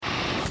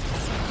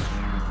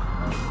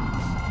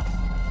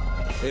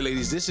Hey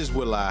ladies, this is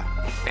Will I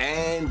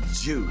and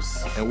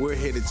Juice. and we're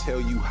here to tell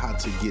you how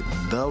to get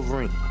the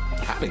ring.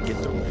 How to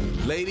get the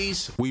ring?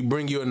 Ladies, we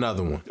bring you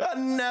another one.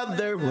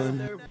 Another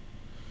one.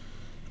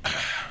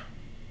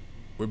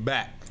 We're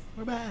back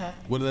We're back.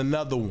 with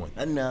another one.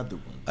 Another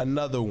one.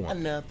 Another one.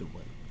 Another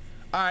one.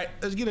 All right,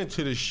 let's get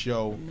into the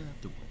show. Another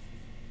one.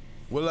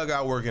 Will I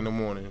got work in the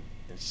morning,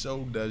 and so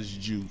does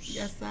Juice.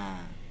 Yes, I.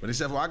 But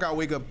except for I gotta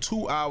wake up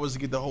 2 hours to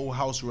get the whole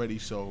house ready,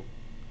 so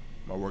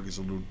my work is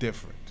a little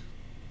different.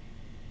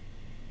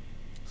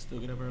 Still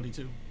get up early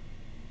too.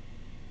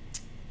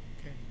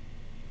 Okay.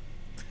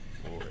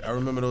 Boy, I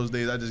remember those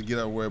days I just get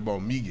up and worry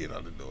about me getting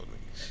out the door.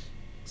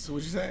 So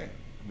what you saying?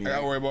 I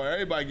gotta worry about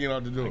everybody getting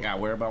out the door. I gotta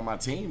worry about my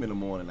team in the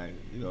morning. I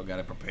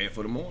gotta prepare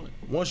for the morning.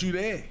 Once you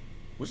there,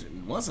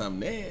 Once I'm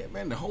there,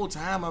 man, the whole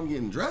time I'm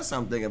getting dressed,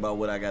 I'm thinking about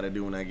what I gotta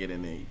do when I get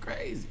in there. You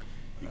crazy.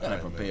 You gotta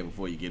prepare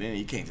before you get in.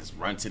 You can't just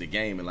run to the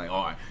game and like,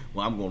 all right,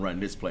 well, I'm gonna run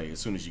this play as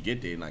soon as you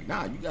get there. Like,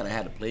 nah, you gotta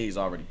have the plays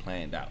already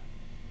planned out.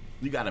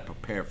 You gotta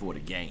prepare for the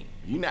game.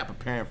 If you're not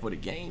preparing for the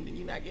game, then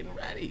you're not getting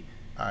ready.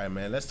 all right,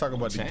 man. Let's talk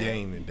about the Champ.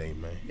 game today,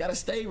 man. You gotta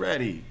stay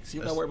ready. So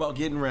you don't worry about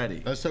getting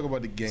ready. Let's talk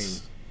about the game.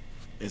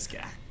 This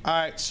guy. All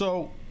right,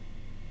 so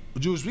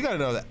Juice, we got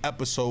another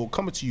episode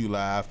coming to you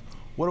live.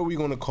 What are we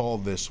gonna call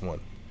this one,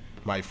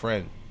 my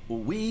friend?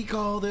 We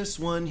call this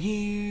one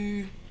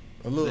here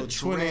A little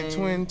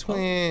The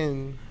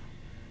twin.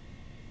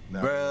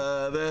 Nah.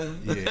 brother.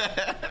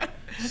 Yeah.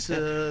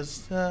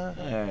 Sister.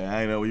 Hey, I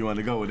didn't know where you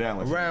wanted to go with that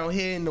one. Around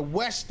here in the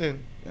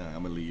Western. Yeah,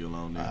 I'm gonna leave you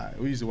alone there. All right,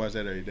 we used to watch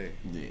that every day.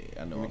 Yeah,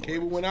 I know. When all the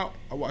cable words. went out,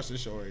 I watched the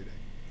show every day.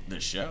 The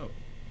show.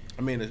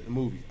 I mean, the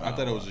movie. I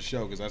thought it was Oh. a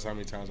show because that's how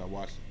many times I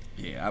watched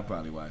it. Yeah, I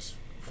probably watched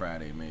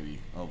Friday maybe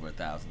over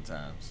 1,000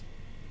 times.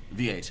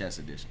 VHS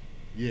edition.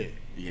 Yeah.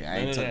 Yeah, I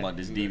ain't talking about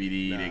this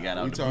DVD they got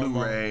we on the talking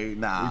Blu-ray.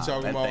 Nah, we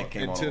talking that thing about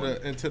came until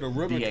on the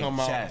ribbon come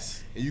out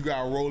VHS. and you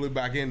gotta roll it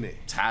back in there.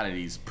 Tired of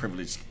these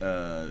privileged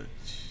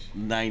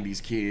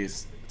 90s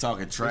kids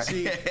talking But trash.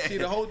 see,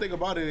 the whole thing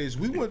about it is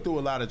we went through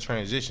a lot of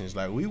transitions.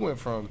 Like we went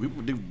from we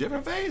would do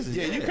different phases.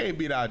 yeah, you can't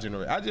beat our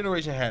generation. Our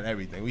generation had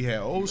everything. We had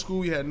old school,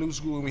 we had new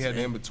school, and we had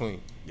the in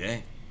between. Yeah.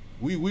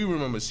 We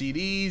remember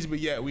CDs, but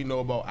yet we know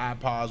about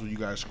iPods where you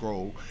gotta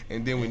scroll,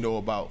 and then we know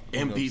about you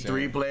know what I'm MP3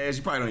 saying? players.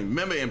 You probably don't even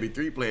remember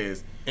MP3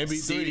 players. MP3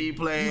 CD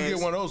players. You can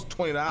get one of those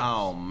 $20.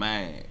 Oh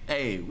man.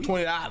 Hey,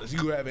 $20. You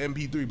could have an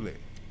MP3 player.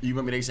 you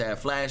remember they used to have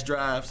flash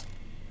drives?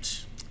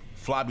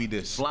 Floppy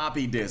disk.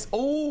 Floppy disk.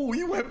 Oh,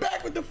 you went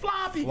back with the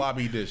floppy.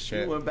 Floppy disk, You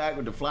chat. went back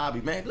with the floppy.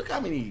 Man, look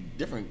how many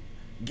different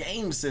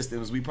game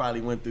systems we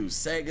probably went through.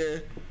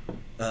 Sega,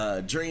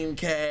 That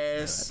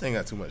Dreamcast, thing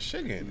got too much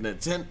sugar in it.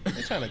 Nintendo.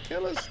 They trying to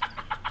kill us?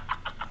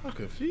 I'm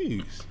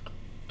confused.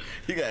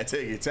 You gotta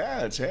take your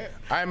time, champ.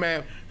 All right,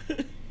 man.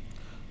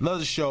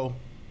 Another show.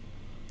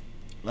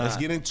 Let's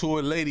get into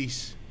it,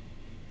 ladies.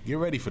 Get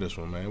ready for this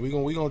one, man. We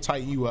gonna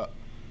tighten you up,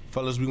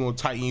 fellas. We gonna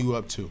tighten you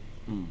up too.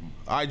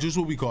 All right, Juice,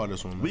 what we call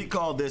this one, man? We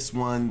call this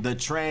one the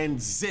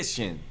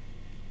transition.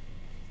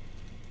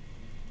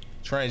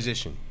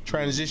 Transition.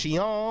 Transition.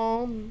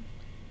 All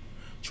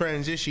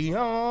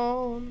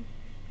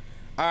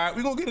right,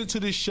 we're gonna get into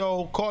this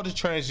show called The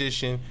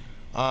Transition.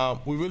 We're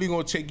really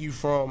gonna take you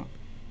from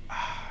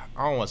I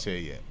don't wanna say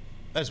it yet.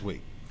 Let's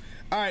wait.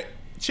 All right,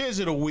 cheers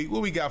of the week.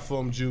 What we got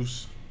for them,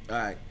 Juice? All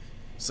right.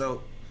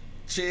 So,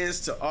 cheers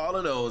to all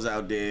of those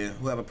out there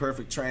who have a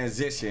perfect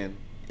transition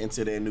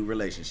into their new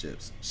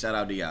relationships. Shout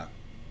out to y'all.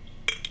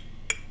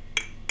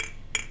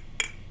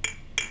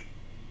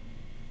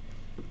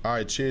 All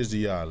right, cheers to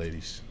y'all,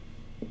 ladies.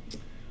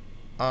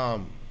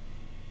 When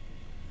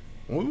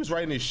we was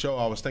writing this show,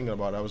 I was thinking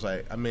about it. I was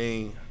like, I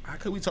mean, how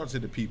could we talk to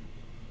the people?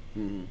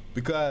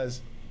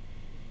 Because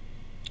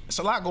it's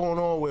a lot going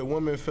on where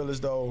women feel as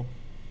though,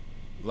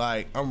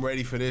 like, I'm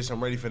ready for this,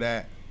 I'm ready for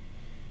that.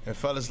 And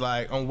fellas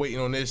like, I'm waiting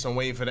on this, I'm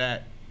waiting for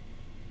that.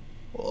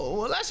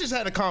 Well, let's just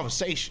have a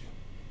conversation.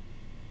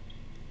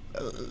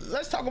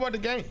 Let's talk about the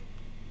game.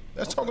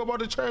 Let's talk about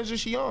the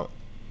transition.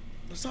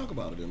 Let's talk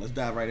about it then. Let's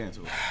dive right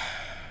into it.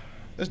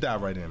 Let's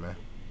dive right in, man.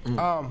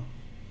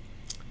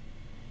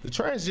 The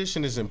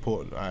transition is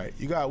important, all right?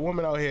 You got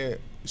women out here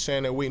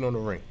saying they're waiting on the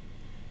ring.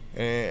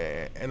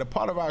 And a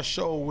part of our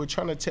show, we're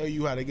trying to tell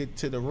you how to get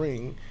to the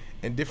ring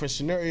in different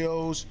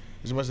scenarios,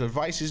 as much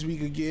advice as we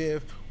could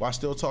give, while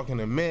still talking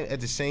to men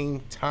at the same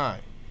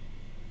time.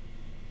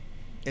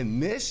 In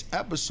this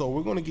episode,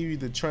 we're going to give you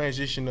the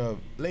transition of,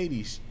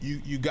 ladies,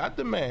 you got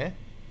the man,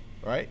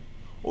 right?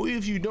 Or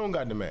if you don't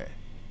got the man,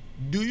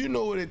 do you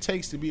know what it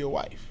takes to be a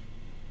wife?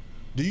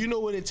 Do you know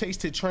what it takes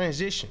to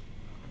transition?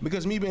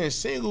 Because me being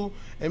single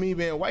and me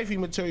being wifey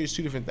material is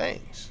two different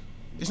things.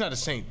 It's not the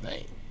same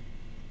thing.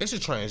 It's a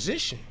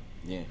transition.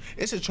 Yeah.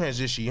 It's a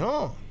transition.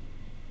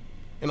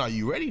 And are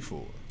you ready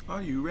for it?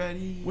 Are you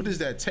ready? What does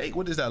that take?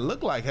 What does that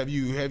look like? Have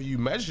you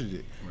measured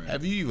it? Right.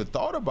 Have you even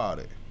thought about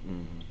it?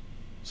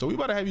 So we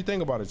about to have you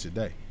think about it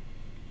today.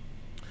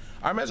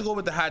 All right, let's go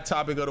with the hot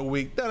topic of the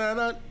week.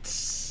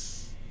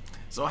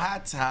 So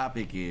hot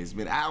topic is,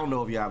 man, I don't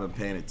know if y'all been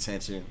paying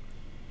attention,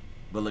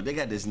 But look, they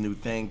got this new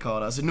thing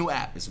called, it's a new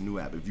app. It's a new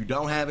app. If you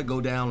don't have it, go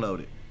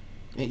download it.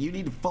 And you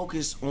need to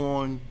focus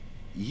on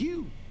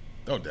you.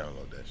 Don't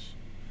download that shit.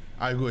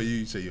 All right, go ahead.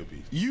 You say your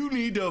piece. You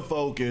need to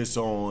focus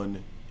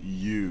on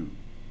you.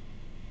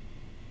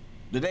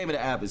 The name of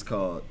the app is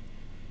called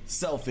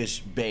Selfish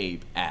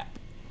Babe App.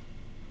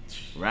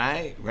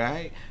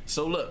 Right?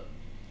 So look,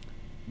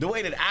 the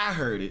way that I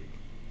heard it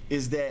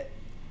is that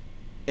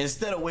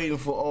instead of waiting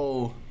for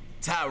old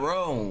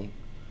Tyrone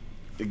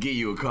to give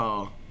you a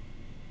call,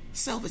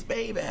 Selfish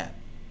Babe App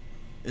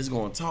is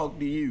going to talk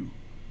to you.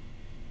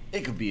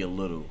 It could be a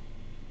little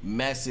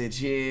message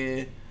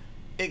here.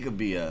 It could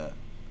be a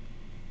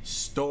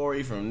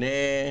story from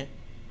there.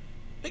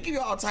 They give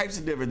you all types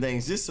of different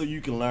things just so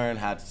you can learn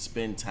how to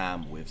spend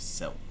time with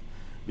self.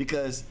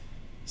 Because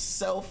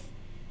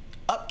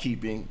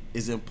self-upkeeping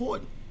is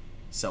important.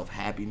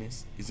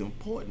 Self-happiness is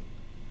important.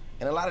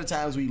 And a lot of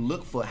times we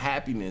look for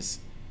happiness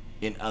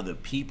in other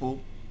people,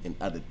 in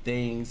other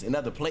things, in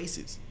other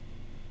places.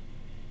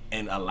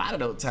 And a lot of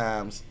those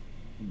times,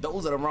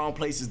 those are the wrong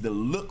places to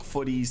look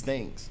for these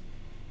things.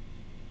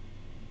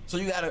 So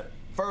you gotta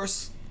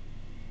first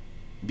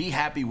be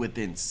happy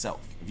within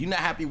self. If you're not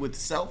happy with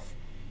self,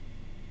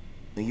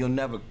 then you'll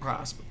never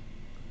prosper.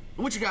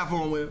 What you got for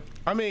him, Will?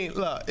 I mean,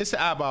 look, it's an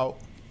app out.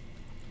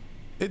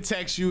 It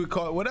texts you, it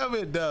calls, whatever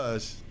it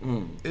does,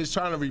 it's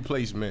trying to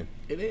replace men.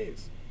 It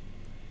is.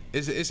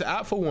 It's an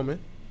app for women.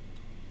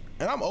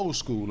 And I'm old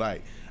school.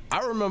 Like,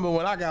 I remember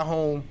when I got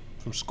home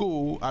from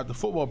school after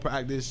football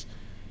practice,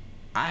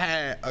 I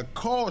had a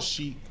call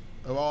sheet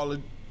of all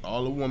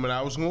the women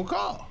I was gonna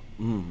call.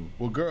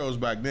 Well, girls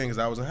back then, because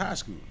I was in high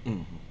school.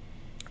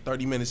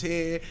 30 minutes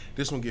here,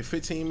 this one get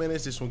 15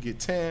 minutes, this one get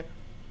 10.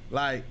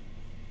 Like,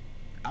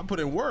 I put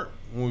in work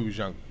when we was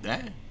younger.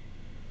 Damn.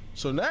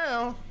 So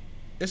now,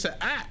 it's an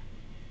app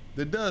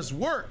that does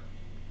work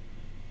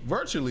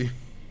virtually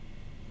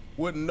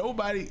when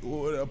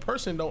a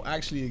person don't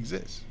actually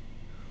exist.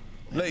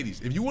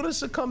 Ladies, if you want to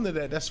succumb to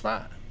that, that's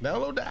fine.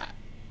 Download the app.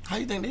 How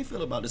you think they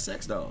feel about the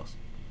sex dolls?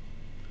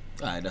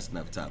 All right, that's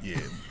enough topic.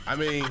 Yeah, I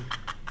mean,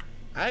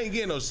 I ain't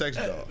getting no sex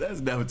doll. That's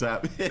enough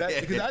topic.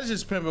 Because I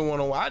just pimping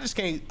one-on-one.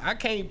 I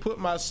can't put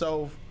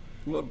myself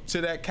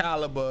to that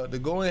caliber to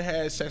go and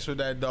have sex with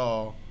that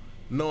doll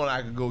knowing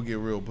I could go get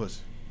real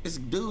pussy. It's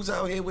dudes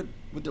out here with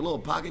the little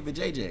pocket for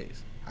JJs.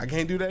 I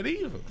can't do that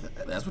either.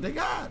 That's what they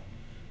got.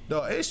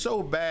 No, it's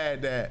so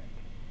bad that,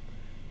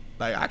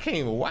 like, I can't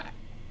even whack.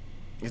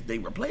 They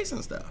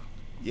replacing stuff.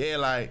 Yeah,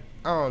 like,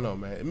 I don't know,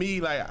 man. Me,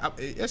 like,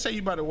 let's say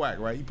you about to whack,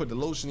 right? You put the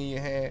lotion in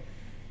your hand,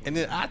 and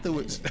then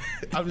afterwards,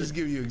 I'm just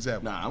giving you an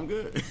example. Nah, I'm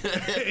good.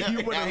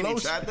 You put the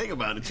lotion. Try to think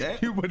about it, Chad.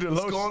 You put the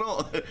lotion. What's going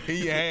on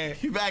in your hand.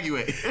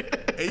 Evacuate.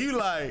 And you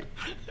like,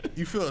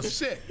 you feel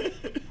sick.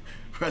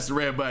 Press the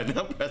red button.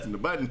 I'm pressing the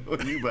button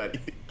on you, buddy.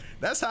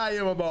 That's how I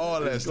am about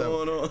all that stuff.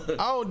 What's going on?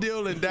 I don't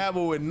deal and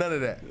dabble with none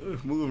of that.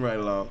 Moving right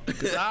along.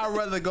 Because I'd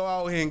rather go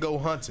out here and go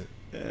hunting.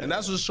 Yeah. And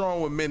that's what's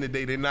wrong with men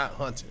today. They're not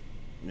hunting.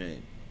 Yeah.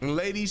 And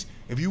ladies,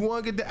 if you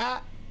want to get the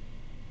app,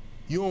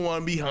 you don't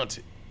want to be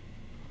hunted.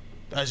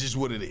 That's just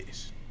what it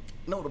is.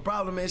 No, the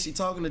problem is she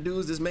talking to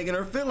dudes that's making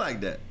her feel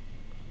like that.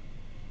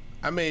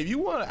 I mean, if you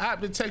want an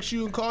app to text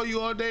you and call you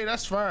all day,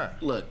 that's fine.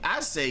 Look, I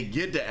say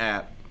get the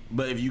app,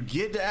 but if you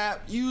get the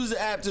app, use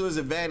the app to its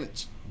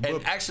advantage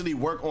and actually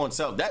work on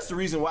self. That's the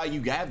reason why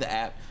you have the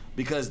app,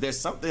 because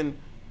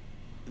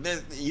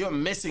you're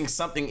missing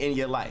something in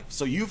your life.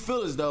 So you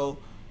feel as though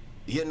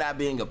you're not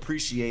being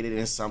appreciated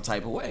in some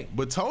type of way.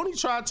 But Tony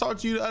tried to talk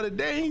to you the other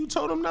day and you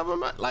told him never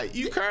mind. Like,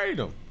 you carried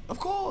him. Of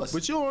course.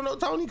 But you don't know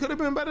Tony could have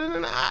been better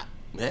than that.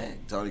 Yeah,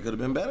 Tony could have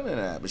been better than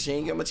that, but she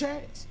ain't give him a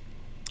chance.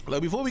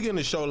 Look, before we get in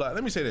the show,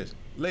 let me say this.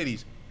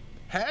 Ladies,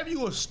 have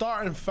you a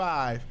starting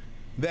five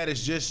that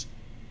is just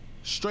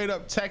straight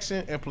up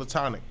texting and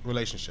platonic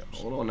relationships?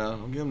 Hold on now.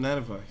 Don't give him that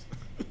advice.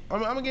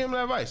 I'm going to give him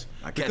that advice.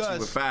 I catch you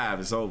with 5,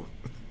 it's over.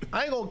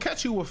 I ain't going to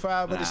catch you with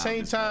 5, but at the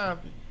same time,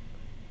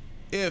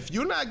 if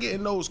you're not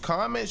getting those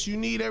comments you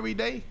need every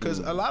day, because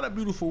a lot of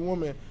beautiful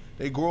women,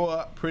 they grow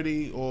up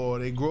pretty or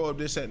they grow up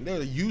this and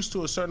they're used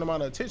to a certain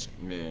amount of attention.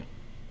 Yeah.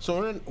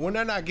 So when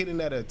they're not getting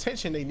that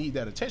attention, they need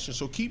that attention.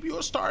 So keep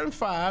your starting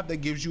 5 that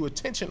gives you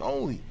attention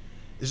only.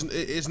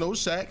 It's no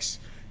sex.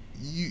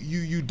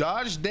 You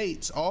dodge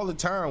dates all the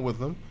time with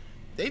them.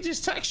 They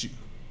just text you.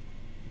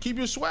 Keep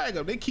your swag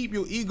up. They keep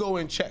your ego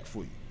in check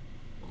for you.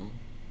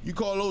 You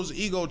call those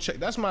ego check.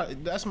 That's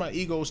my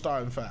ego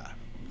starting 5.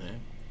 Yeah.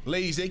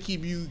 Ladies, they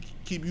keep you,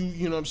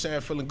 you know what I'm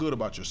saying, feeling good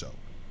about yourself.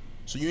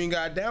 So you ain't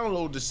gotta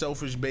download the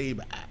Selfish Babe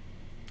app.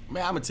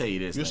 Man, I'm gonna tell you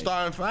this. Your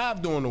starting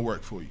 5 doing the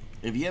work for you.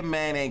 If your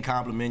man ain't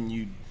complimenting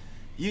you,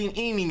 you ain't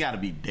even gotta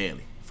be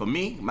daily. For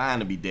me, mine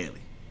to be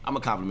daily. I'm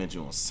gonna compliment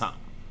you on something.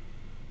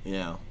 You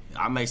know,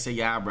 I may say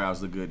your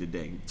eyebrows look good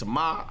today.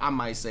 Tomorrow, I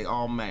might say,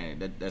 oh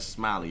man, that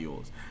smile of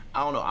yours.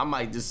 I don't know. I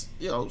might just,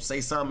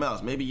 say something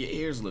else. Maybe your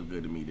ears look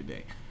good to me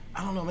today.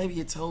 I don't know. Maybe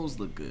your toes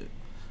look good.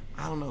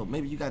 I don't know.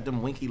 Maybe you got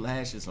them winky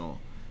lashes on.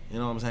 You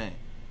know what I'm saying?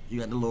 You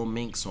got the little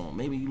minks on.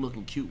 Maybe you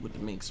looking cute with the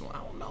minks on. I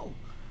don't know.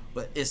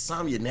 But it's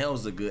something, your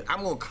nails look good.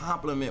 I'm going to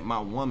compliment my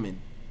woman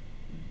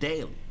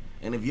daily.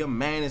 And if your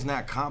man is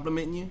not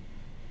complimenting you,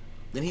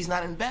 then he's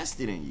not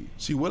invested in you.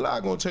 See, Will I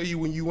gonna tell you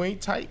when you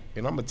ain't tight,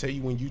 and I'm gonna tell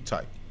you when you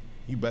tight.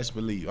 You best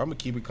believe. I'm gonna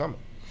keep it coming.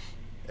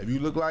 If you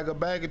look like a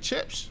bag of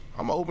chips,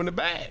 I'm gonna open the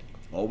bag.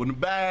 Open the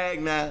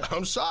bag now.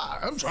 I'm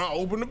sorry. I'm trying to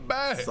open the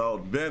bag.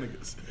 Salt and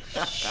vinegars.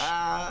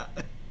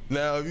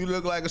 Now, if you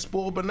look like a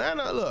spoiled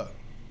banana, look.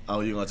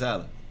 Oh, you gonna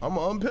tell her? I'm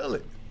gonna unpeel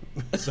it.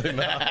 Say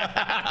nah.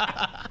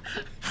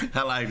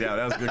 I like that.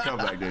 That was a good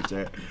comeback there,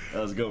 Chad.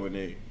 That was a good one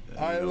there.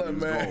 I ain't let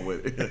man. Going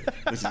with it.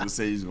 This is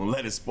say he's gonna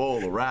let it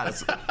spoil or ride.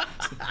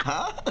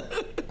 Huh?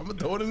 I'm gonna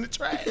throw it in the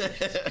trash.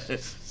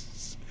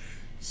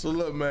 So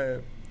look,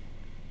 man.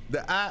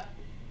 The app,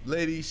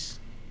 ladies,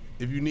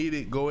 if you need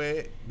it, go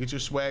ahead, get your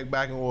swag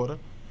back in order.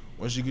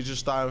 Once you get your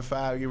starting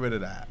five, get rid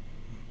of the app.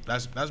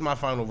 That's my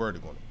final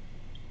verdict on it.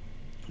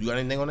 You got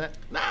anything on that?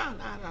 Nah,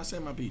 I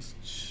said my piece.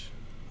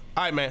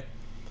 All right, man.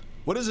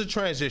 What is a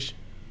transition?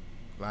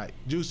 Like,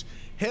 Juice,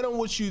 hit on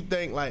what you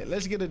think. Like,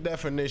 let's get a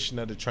definition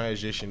of the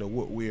transition of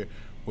what we're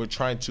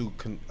trying to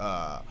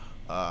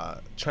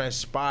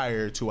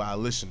transpire to our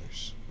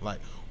listeners. Like,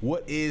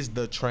 what is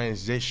the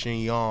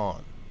transition?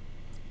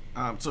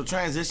 So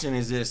transition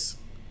is this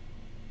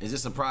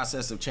a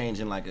process of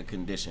changing like a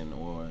condition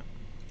or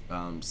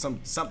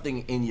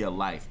something in your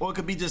life, or it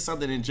could be just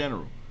something in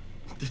general.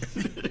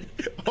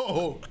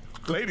 Oh,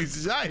 ladies,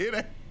 did y'all hear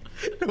that?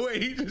 The way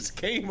he just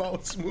came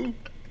out smooth.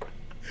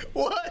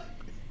 What?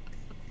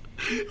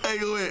 Hey,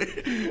 go ahead.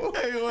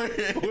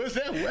 What's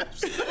that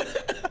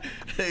website?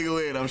 Hey, go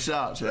ahead. I'm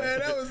shocked, man.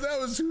 That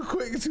was too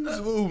quick, too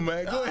smooth,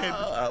 man. Go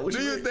ahead.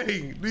 Do your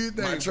thing.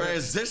 My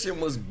transition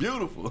was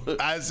beautiful.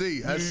 I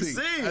see.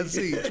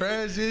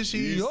 Transition.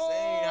 You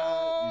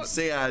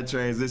see how I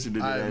transitioned into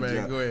that man,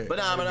 jump. Go ahead.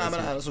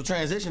 But so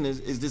transition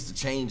is just a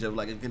change of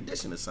like a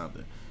condition or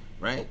something,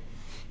 right?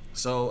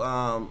 So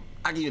I'll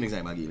give you an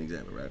example. Right?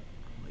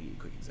 I'll give you a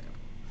quick example.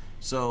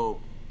 So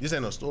this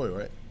ain't no story,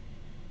 right?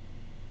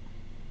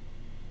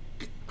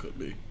 Could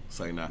be.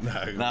 Say not.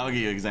 I'll give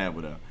you an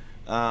example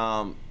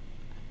though.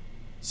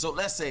 So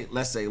let's say,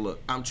 look,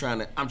 I'm trying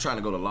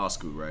to go to law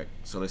school, right?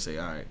 So let's say,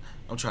 all right,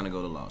 I'm trying to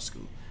go to law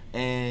school,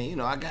 and you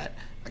know,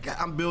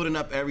 I'm building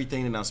up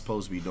everything that I'm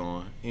supposed to be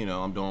doing. You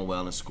know, I'm doing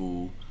well in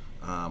school.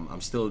 I'm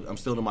still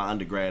in my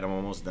undergrad. I'm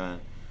almost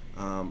done.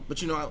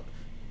 But you know,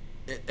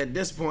 at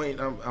this point,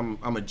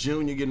 I'm a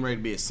junior, getting ready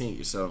to be a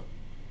senior. So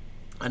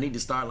I need to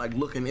start like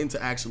looking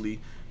into actually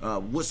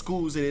what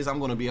schools it is I'm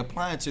going to be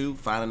applying to,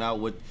 finding out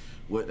what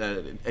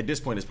at this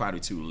point it's probably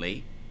too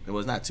late. Well,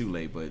 it's not too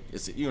late, but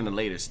you're in the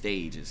later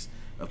stages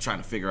of trying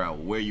to figure out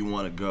where you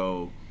want to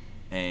go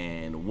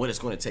and what it's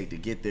going to take to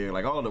get there,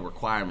 like all the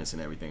requirements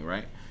and everything,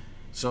 right?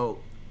 So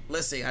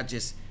let's say I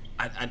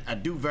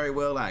do very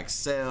well, I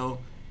excel,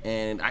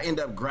 and I end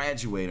up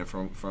graduating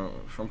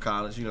from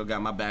college, you know,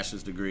 got my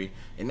bachelor's degree,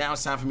 and now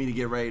it's time for me to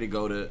get ready to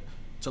go to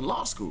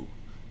law school.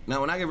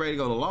 Now, when I get ready to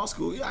go to law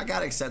school, I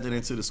got accepted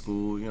into the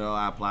school, you know,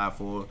 I applied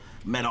for,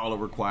 met all the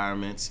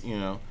requirements, you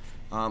know.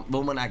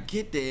 But when I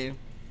get there,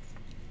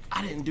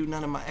 I didn't do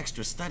none of my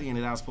extra studying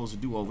that I was supposed to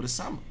do over the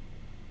summer,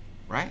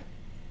 right?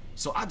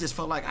 So I just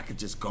felt like I could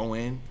just go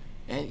in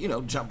and, you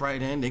know, jump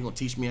right in. They're going to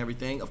teach me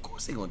everything. Of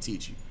course they're going to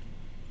teach you.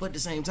 But at the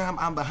same time,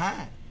 I'm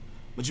behind.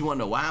 But you want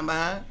to know why I'm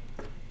behind?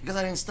 Because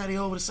I didn't study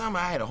over the summer.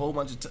 I had a whole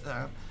bunch of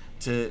time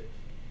to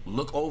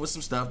look over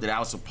some stuff that I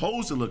was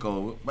supposed to look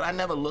over, but I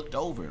never looked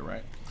over it,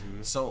 right?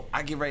 Mm-hmm. So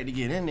I get ready to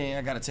get in there.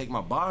 I got to take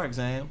my bar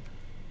exam.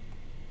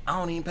 I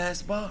don't even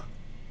pass the bar.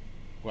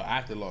 Well,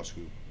 after law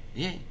school?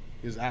 Yeah.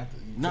 It's after?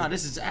 No,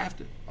 this is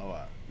after. Oh,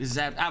 wow. This is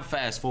after. I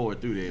fast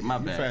forward through there. My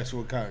bad. You fast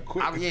forward kind of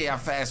quick. I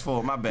fast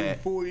forward. My bad.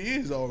 4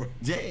 years already.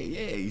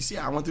 Yeah. You see,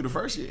 I went through the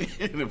first year.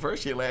 The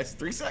first year lasted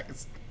 3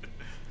 seconds.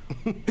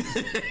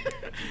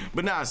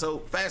 But nah, so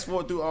fast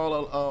forward through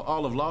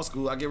all of law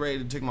school. I get ready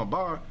to take my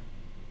bar,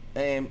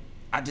 and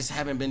I just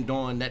haven't been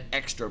doing that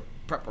extra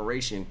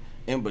preparation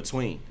in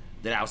between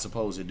that I was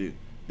supposed to do.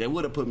 That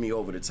would have put me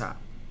over the top.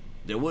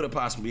 That would have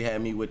possibly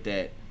had me with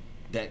that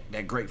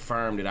great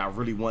firm that I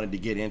really wanted to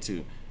get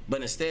into.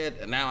 But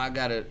instead, now I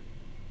gotta,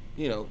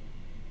 you know,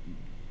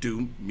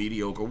 do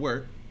mediocre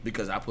work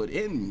because I put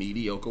in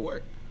mediocre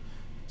work.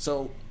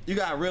 So you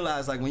gotta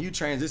realize, like, when you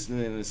transition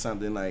into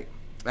something, like,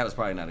 that was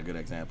probably not a good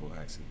example,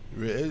 actually.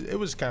 It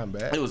was kind of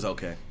bad. It was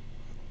okay.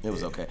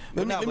 Okay.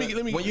 But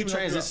when you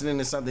transition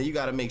into something, you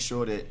gotta make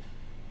sure that.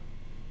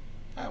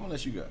 I'm gonna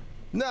let you go.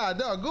 Nah,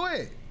 dog, go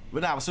ahead.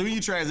 But so when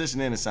you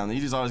transition into something,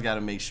 you just always gotta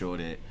make sure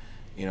that,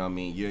 you know what I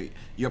mean,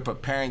 you're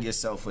preparing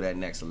yourself for that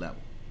next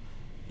level.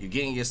 You're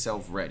getting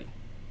yourself ready.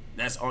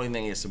 That's the only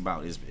thing it's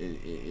about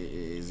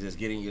is just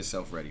getting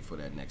yourself ready for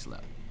that next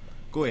level.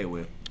 Go ahead,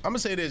 Will. I'm gonna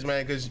say this,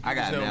 man, because I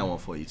got that one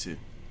for you too.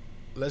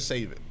 Let's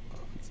save it.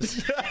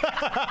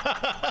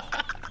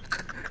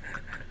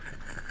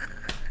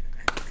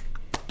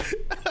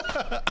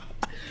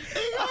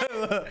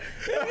 Hold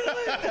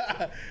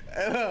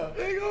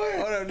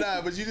up,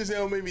 nah, but you just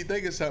don't make me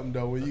think of something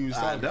though when you was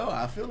talking. I know.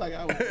 I feel like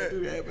I would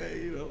do that,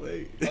 man. You know,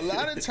 like. A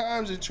lot of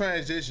times in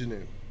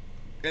transitioning,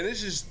 and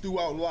this is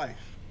throughout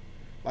life.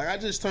 Like, I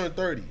just turned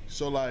 30,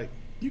 so like.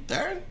 You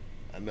 30?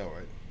 I know,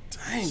 right?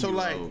 Dang, So, you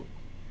like, old.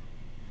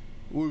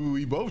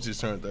 we both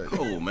just turned 30.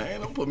 Oh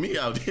man, don't put me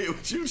out there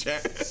with you,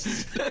 Chad.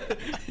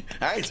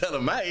 I ain't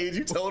telling my age.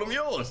 You told him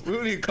yours. We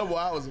only a couple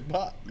hours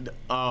apart.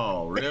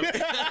 Oh, really?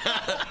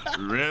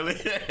 Really?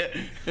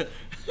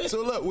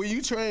 So look, when you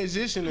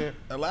transitioning,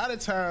 a lot of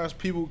times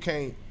people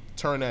can't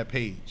turn that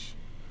page.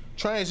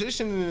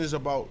 Transitioning is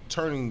about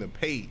turning the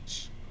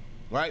page,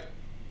 right?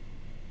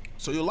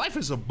 So your life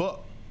is a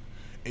book,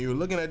 and you're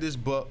looking at this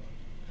book,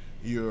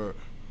 you're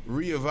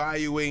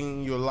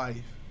reevaluating your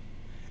life,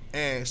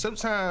 and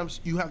sometimes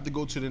you have to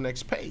go to the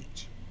next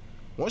page.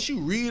 Once you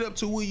read up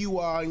to where you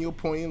are in your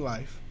point in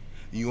life,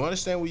 and you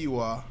understand where you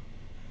are,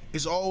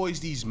 it's always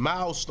these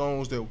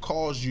milestones that will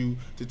cause you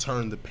to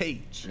turn the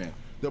page. Yeah.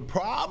 The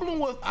problem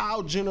with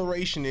our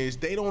generation is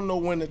they don't know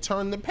when to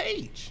turn the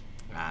page.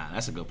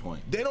 That's a good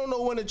point. They don't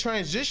know when the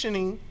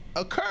transitioning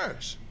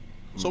occurs.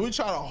 So we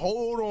try to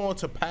hold on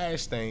to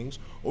past things,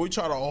 or we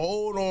try to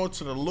hold on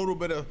to the little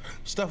bit of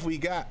stuff we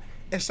got,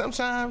 and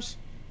sometimes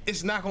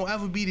it's not gonna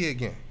ever be there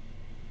again.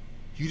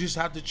 You just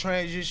have to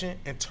transition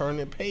and turn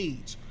the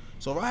page.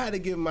 So if I had to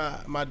give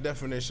my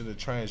definition of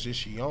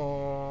transition,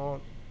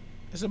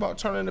 it's about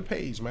turning the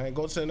page, man.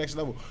 Go to the next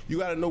level. You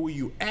gotta know where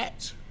you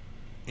at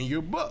in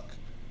your book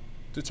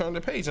to turn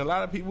the page. And a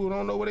lot of people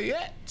don't know where they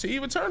at to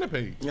even turn the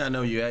page. You gotta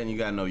know where you at, and you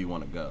gotta know you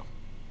want to go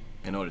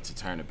in order to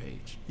turn the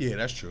page. Yeah,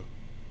 that's true.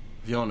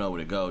 If you don't know where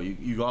to go,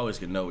 you always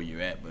can know where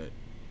you're at, but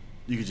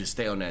you can just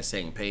stay on that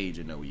same page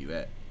and know where you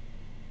at.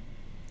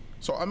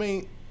 So I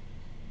mean,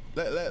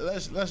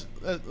 let's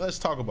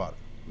talk about it.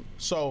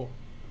 So,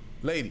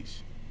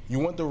 ladies, you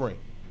want the ring,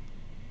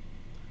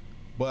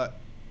 but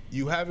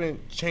you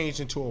haven't changed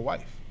into a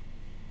wife.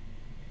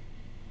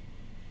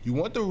 You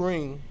want the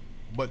ring,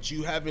 but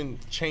you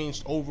haven't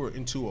changed over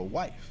into a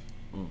wife.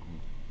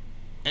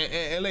 Mm-hmm.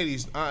 And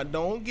ladies,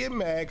 don't get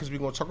mad because we're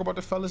gonna talk about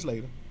the fellas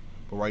later.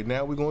 But right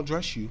now we're gonna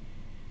address you.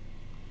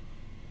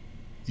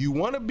 You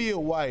want to be a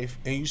wife,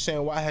 and you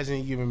saying, why hasn't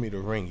he given me the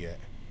ring yet?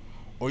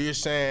 Or you're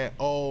saying,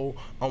 oh,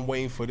 I'm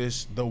waiting for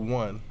the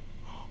one.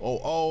 Or,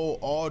 oh,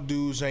 all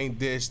dudes ain't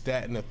this,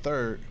 that, and the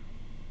third.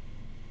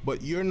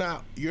 But you're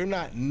not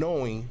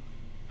knowing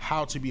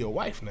how to be a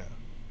wife now.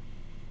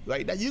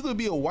 Like that, you could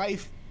be a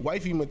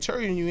wifey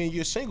material when you in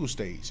your single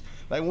stage.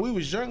 Like when we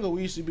was younger,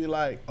 we used to be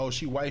like, oh,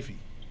 she wifey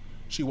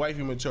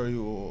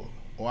material,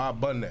 or I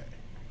bun that.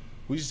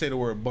 We used to say the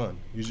word bun,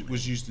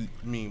 which used to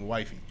mean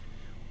wifey.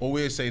 Or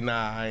we'd say,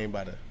 nah, I ain't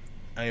about to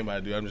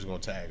do it. I'm just gonna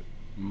tag her.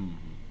 Mm-hmm.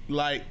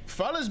 Like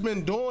fellas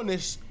been doing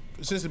this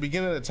since the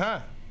beginning of the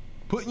time,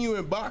 putting you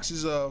in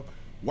boxes of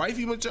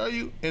wifey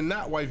material and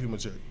not wifey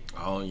material.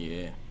 Oh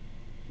yeah,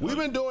 we've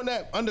been doing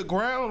that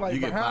underground, like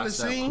you get behind the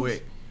boxed up scenes.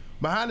 quick.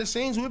 Behind the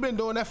scenes, we've been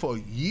doing that for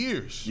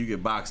years. You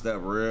get boxed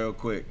up real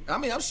quick. I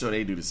mean, I'm sure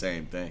they do the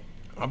same thing.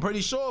 I'm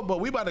pretty sure,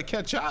 but we about to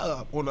catch y'all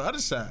up on the other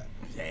side.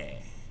 Yeah.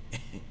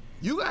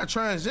 You gotta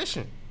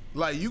transition.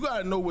 Like you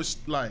gotta know what's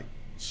like.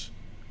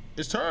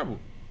 It's terrible.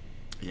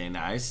 Yeah,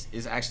 nah,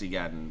 it's actually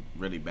gotten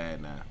really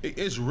bad now.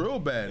 It's real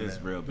bad. It's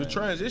now. real bad. The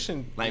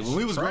transition. Like is when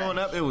we was trash. growing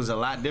up, it was a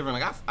lot different.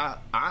 Like I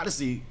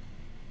honestly,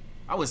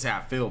 I would say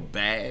I feel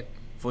bad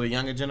for the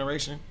younger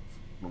generation,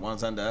 the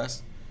ones under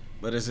us,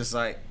 but it's just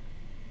like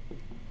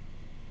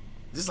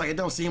it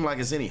don't seem like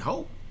it's any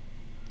hope.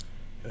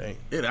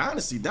 It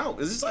honestly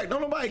don't. It's just like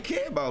don't nobody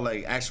care about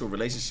like actual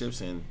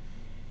relationships and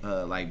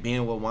like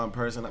being with one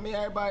person. I mean,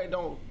 everybody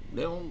don't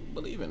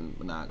believe in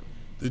monogamy.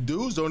 The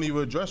dudes don't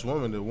even address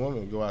women. The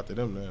women go after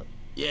them now.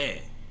 Yeah,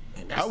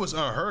 that was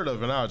unheard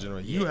of in our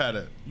generation.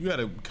 Yeah. You had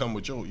to come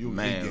with your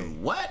man.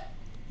 game. What?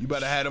 You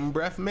better have them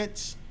breath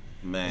mints.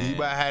 Man, you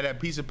better have that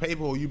piece of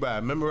paper, or you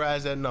better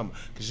memorize that number.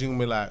 Cause you gonna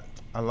be like,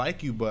 I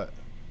like you, but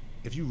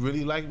if you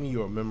really like me,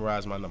 you'll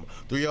memorize my number.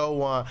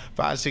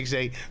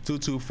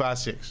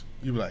 301-568-2256.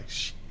 You be like,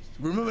 shh,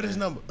 remember this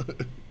number.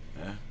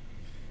 Yeah.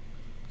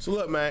 So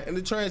look, man, in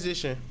the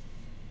transition,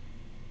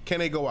 can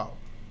they go out?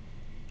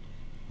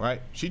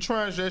 Right? She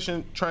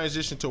transition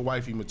to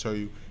wifey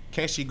material.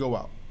 Can she go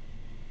out?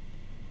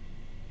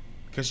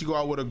 Can she go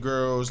out with her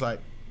girls? Like,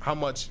 how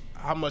much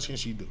can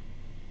she do?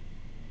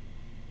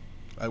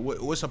 Like,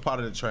 what's a part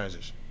of the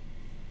transition?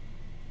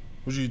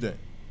 What do you think?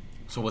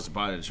 So what's the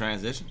part of the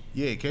transition?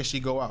 Yeah, can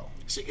she go out?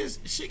 She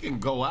can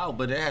go out,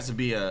 but there has to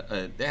be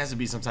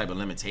some type of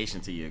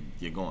limitation to your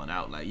going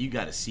out. Like you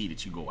got to see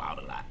that you go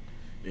out a lot.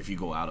 If you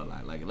go out a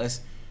lot, like let's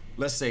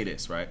say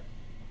this, right?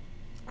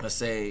 Let's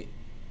say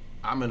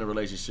I'm in a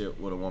relationship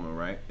with a woman,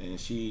 right? And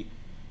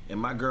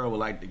my girl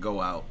would like to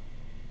go out,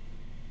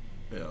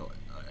 you know,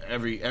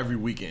 every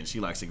weekend.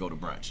 She likes to go to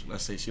brunch.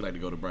 Let's say she like to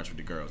go to brunch with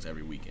the girls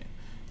every weekend,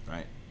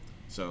 right?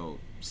 So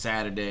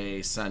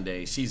Saturday,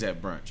 Sunday, she's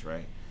at brunch,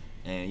 right?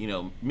 And you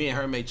know, me and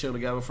her may chill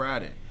together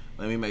Friday.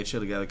 Like we may chill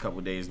together a couple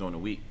of days during the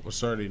week. Well,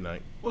 Saturday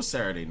night.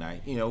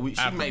 You know,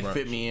 she may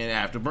fit me in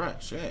after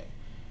brunch, yeah.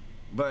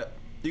 But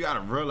you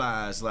gotta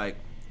realize, like,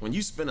 when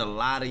you spend a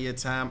lot of your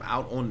time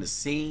out on the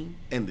scene,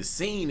 and the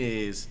scene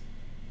is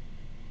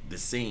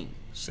just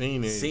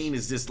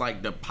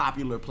like the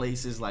popular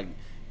places, like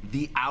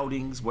the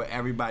outings where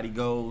everybody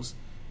goes.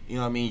 You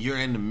know what I mean? You're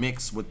in the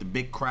mix with the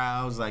big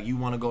crowds. Like, you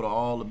want to go to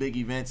all the big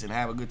events and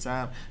have a good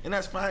time. And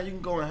that's fine. You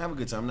can go and have a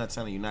good time. I'm not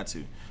telling you not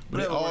to. But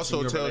it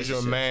also tells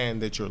your man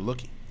that you're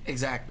looking.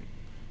 Exactly.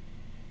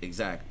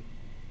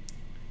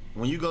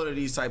 When you go to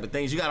these type of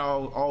things, you got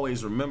to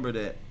always remember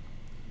that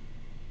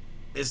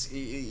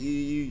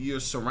you're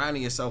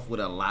surrounding yourself with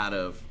a lot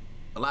of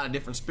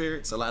different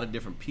spirits, a lot of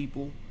different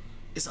people.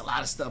 It's a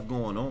lot of stuff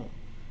going on.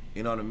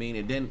 You know what I mean?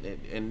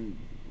 And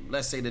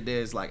let's say that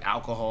there's like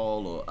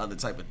alcohol or other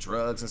type of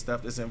drugs and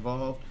stuff that's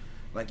involved.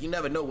 Like, you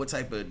never know what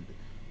type of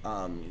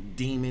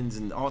demons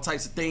and all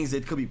types of things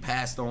that could be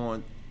passed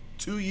on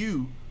to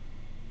you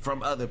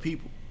from other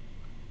people.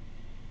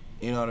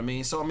 You know what I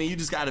mean? So, I mean, you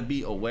just got to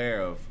be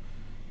aware of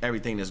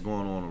everything that's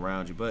going on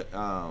around you. But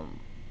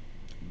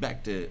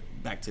back to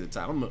the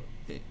top.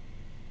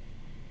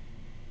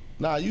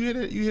 Nah, you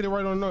hit it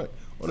right on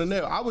the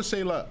nail. I would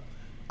say, like,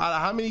 out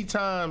of how many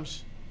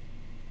times,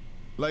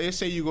 like, let's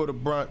say you go to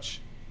brunch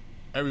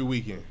every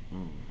weekend,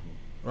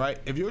 right?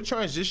 If you're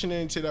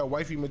transitioning into that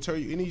wifey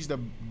material, it needs to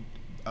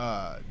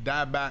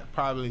die back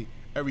probably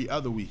every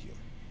other weekend.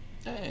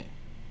 Hey.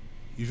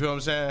 You feel what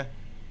I'm saying?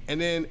 And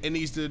then it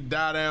needs to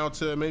die down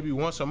to maybe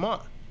once a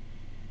month.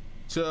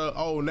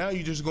 Now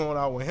you're just going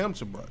out with him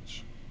to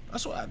brunch.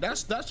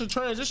 That's the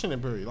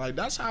transitioning period. Like,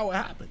 that's how it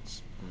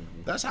happens.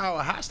 Mm-hmm. That's how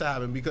it has to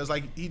happen, because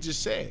like he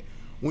just said,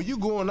 when you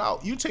going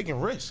out, you taking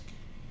risk.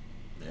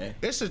 Yeah.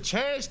 It's a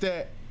chance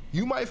that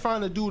you might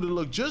find a dude that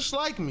look just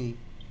like me,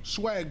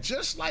 swag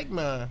just like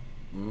mine,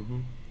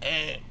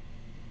 and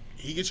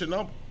he gets your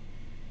number.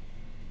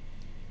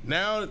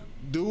 Now,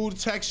 dude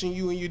texting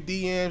you in your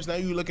DMs, now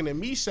you looking at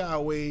me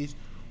sideways.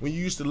 When you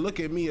used to look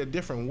at me a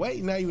different way,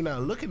 now you're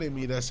not looking at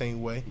me that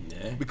same way.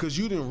 Yeah. Because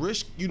you didn't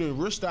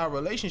risk our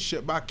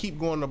relationship by keep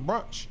going to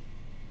brunch.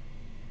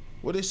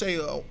 What they say,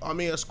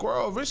 a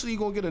squirrel eventually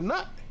gonna get a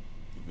nut.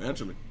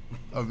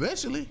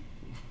 Eventually.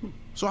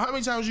 So how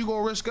many times you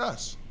gonna risk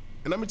us?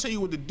 And let me tell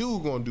you what the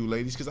dude gonna do,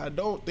 ladies, because I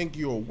don't think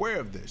you're aware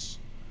of this.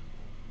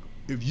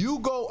 If you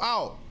go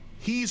out,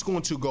 he's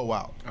going to go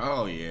out.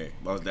 Oh yeah,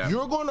 most definitely.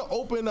 You're going to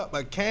open up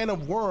a can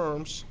of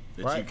worms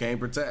that you can't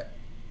protect.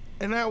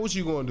 And now what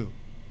you gonna do?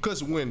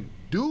 Because when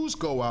dudes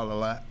go out a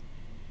lot,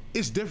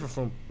 it's different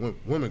from when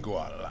women go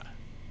out a lot.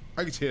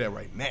 I can tell you that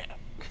right now.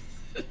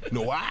 You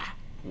know why?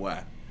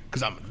 Why?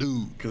 Because I'm a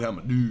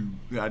dude.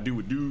 I do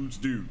what dudes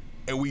do.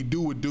 And we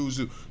do what dudes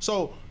do.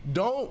 So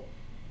don't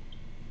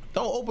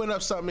open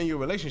up something in your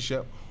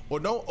relationship, or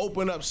don't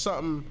open up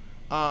something.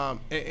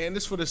 And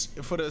this for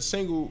the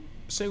single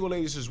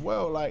ladies as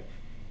well. Like,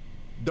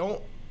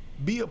 don't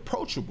be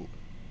approachable.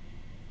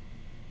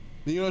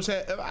 You know what I'm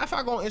saying? If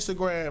I go on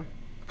Instagram,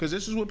 because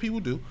this is what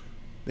people do,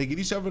 they get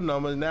each other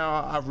numbers.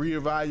 Now I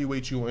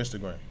reevaluate you on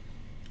Instagram.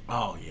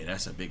 Oh yeah,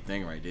 that's a big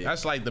thing right there.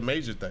 That's like the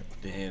major thing.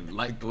 Damn,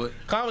 like what?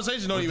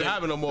 Conversations don't even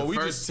happen no more.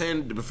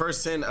 The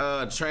first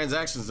 10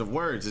 transactions of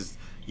words is,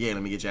 yeah,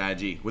 let me get your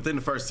IG. Within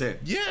the first 10.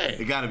 Yeah.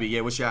 It gotta be,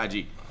 yeah, what's your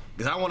IG?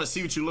 Because I want to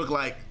see what you look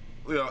like,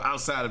 you know,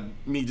 outside of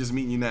me just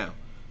meeting you now.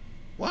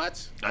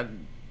 What?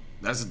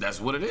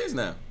 That's what it is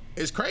now.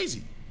 It's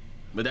crazy.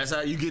 But that's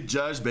how you get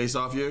judged based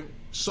off your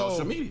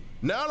social media.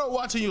 Now I'm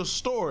watching your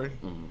story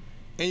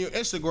and your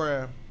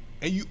Instagram,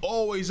 and you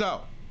always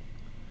out.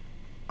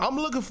 I'm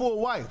looking for a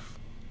wife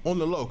on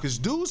the low, because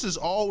dudes is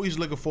always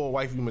looking for a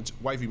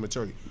wifey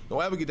material.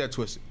 Don't ever get that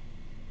twisted.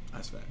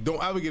 That's fact.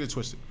 Don't ever get it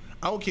twisted.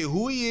 I don't care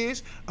who he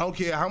is. I don't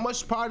care how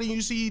much partying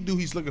you see he do.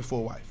 He's looking for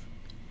a wife.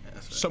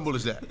 That's fact. Simple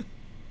as that.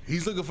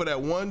 He's looking for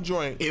that one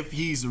joint. If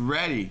he's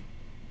ready.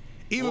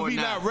 Even if he's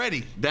not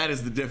ready. That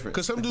is the difference.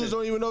 Because some dudes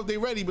don't even know if they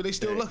ready, but they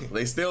still looking.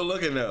 They still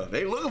looking though.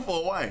 They looking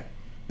for a wife.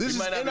 He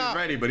might not be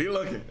ready, but he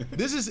looking.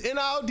 This is in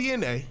our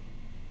DNA.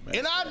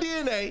 In our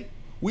DNA,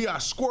 we are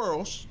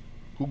squirrels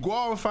who go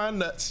out and find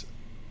nuts.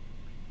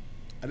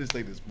 I just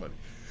think this funny.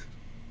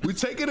 We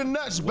taking the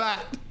nuts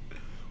back.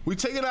 We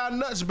taking our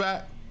nuts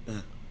back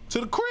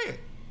to the crib.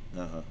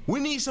 We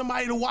need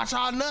somebody to watch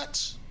our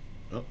nuts.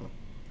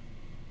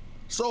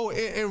 So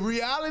in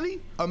reality,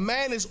 a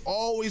man is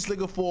always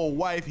looking for a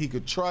wife he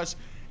could trust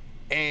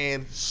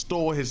and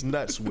store his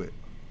nuts with.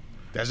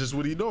 That's just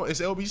what he doing. It's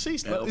LBC.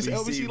 It's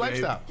LBC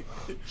lifestyle.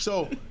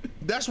 So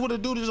that's what a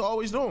dude is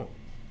always doing.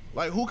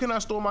 Like, who can I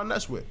store my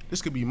nuts with?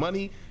 This could be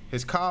money,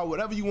 his car,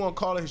 whatever you want to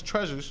call it, his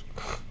treasures.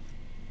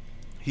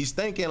 He's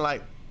thinking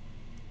like,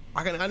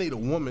 I need a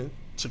woman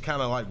to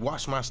kind of like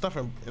watch my stuff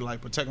and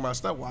like protect my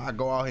stuff while I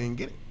go out here and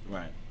get it.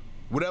 Right.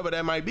 Whatever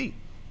that might be.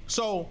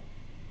 So,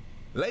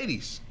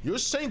 ladies, you're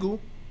single.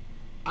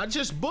 I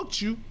just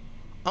booked you.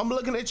 I'm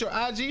looking at your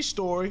IG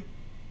story,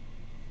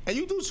 and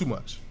you do too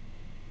much.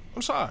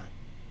 I'm sorry.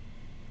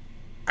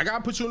 I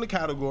gotta put you in the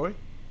category,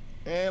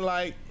 and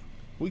like,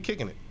 we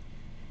kicking it.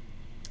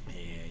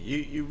 Yeah,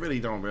 you really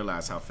don't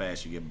realize how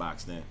fast you get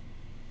boxed in.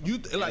 You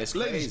like,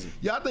 ladies,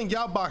 y'all think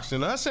y'all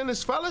boxing us in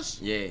this, fellas?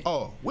 Yeah.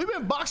 Oh, we've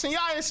been boxing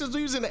y'all in since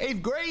we was in the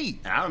 8th grade.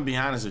 I'm gonna be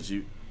honest with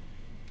you.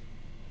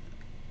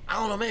 I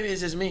don't know, maybe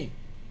it's just me.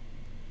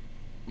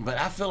 But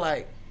I feel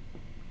like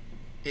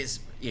I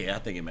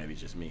think it might be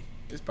just me.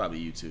 It's probably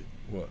you too.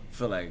 What? I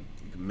feel like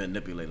you can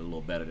manipulate a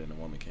little better than a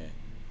woman can.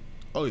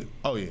 Oh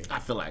yeah. I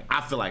feel like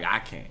I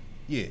can.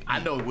 Yeah. I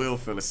know Will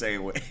feel the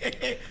same way.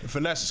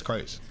 Finesse is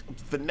crazy.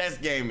 Finesse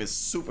game is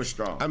super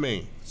strong. I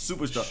mean,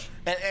 super strong.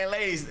 And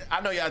ladies,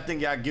 I know y'all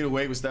think y'all get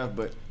away with stuff,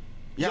 but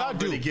y'all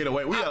do really get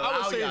away. We I allow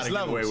would say y'all it's to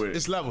get away levels. with it.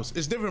 It's levels.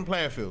 It's different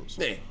playing fields.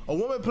 Yeah. A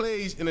woman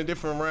plays in a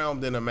different realm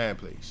than a man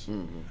plays.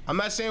 Mm-hmm. I'm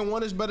not saying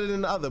one is better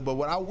than the other, but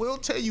what I will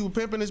tell you,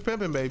 pimping is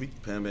pimping, baby.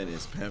 Pimping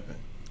is pimping.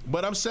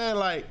 But I'm saying,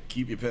 like,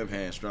 Keep your pimp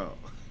hand strong.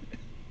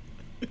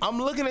 I'm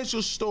looking at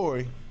your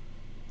story.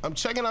 I'm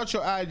checking out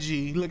your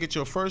IG. Look at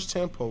your first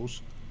 10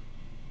 posts.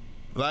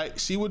 Like,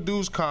 see what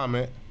dudes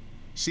comment.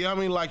 See how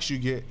many likes you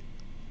get.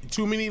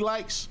 Too many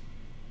likes,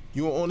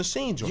 you were on the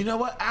scene, Joe. You know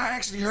what? I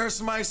actually heard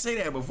somebody say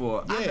that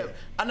before. Yeah.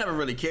 I never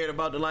really cared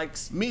about the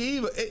likes. Me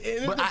either.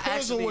 It But I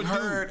depends on actually what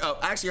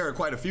heard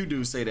quite a few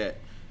dudes say that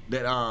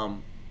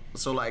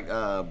so like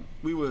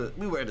we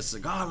were at a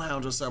cigar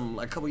lounge or something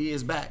like a couple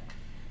years back,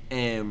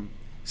 and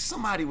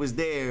somebody was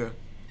there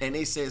and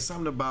they said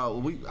something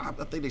about I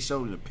think they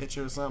showed in a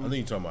picture or I something.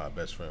 think you're talking about our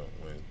best friend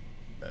when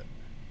that.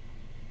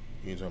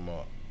 You ain't talking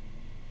about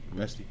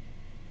bestie.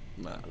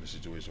 Nah, What the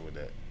situation with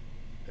that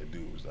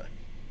dude was like.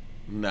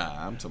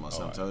 nah, I'm talking about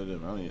something totally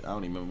different. I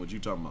don't even remember what you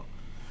talking about.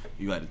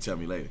 You had to tell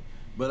me later.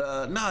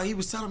 But he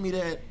was telling me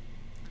that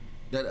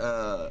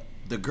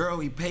the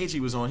girl page he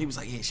was on, he was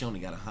like, yeah, she only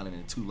got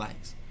 102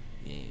 likes.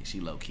 Yeah, she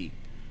low key.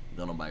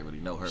 Don't nobody really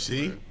know her.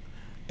 See? For real.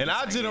 In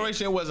our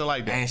generation, it wasn't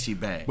like that. And she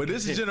bad. But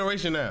this is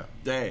generation now.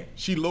 Dang.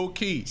 She low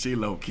key. She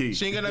low key.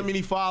 She ain't got that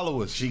many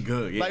followers. She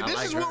good. Yeah, like,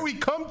 this is her. where we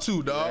come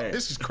to, dog. Yeah.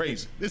 This is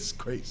crazy. This is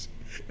crazy.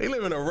 They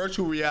live in a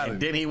virtual reality. And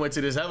then he went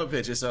to this other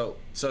picture. So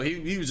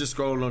he was just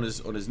scrolling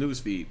on his news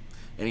feed,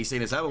 and he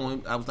seen this other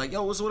one. I was like,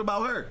 yo, what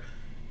about her?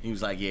 He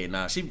was like, yeah,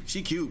 nah, she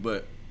cute,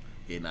 but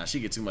yeah, nah, she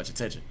get too much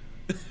attention.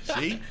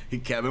 See? He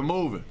kept it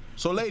moving.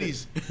 So,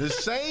 ladies, the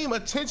same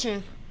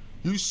attention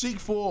you seek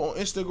for on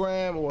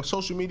Instagram or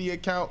social media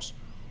accounts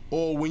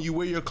or when you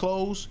wear your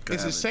clothes,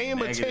 it's the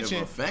same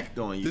attention. Effect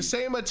on you. The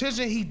same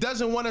attention he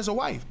doesn't want as a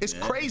wife. It's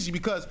crazy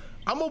because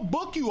I'm going to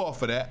book you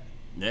off of that,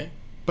 Yeah.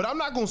 but I'm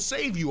not going to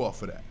save you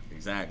off of that.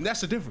 Exactly. And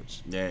that's the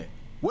difference. Yeah.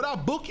 What I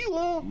book you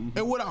on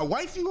and what I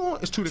wife you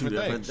on is two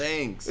different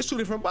things. It's two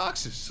different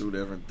boxes. Two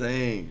different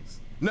things.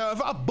 Now,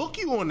 if I book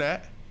you on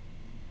that,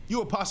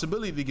 you're a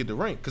possibility to get the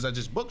ring because I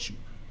just booked you.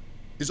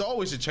 There's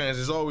always a chance.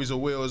 There's always a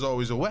will. There's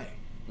always a way.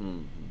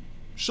 Mm-hmm.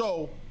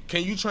 So,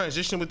 can you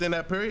transition within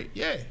that period?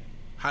 Yeah.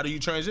 How do you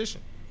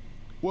transition?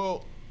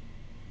 Well,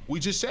 we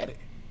just said it.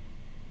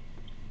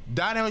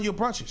 Die down your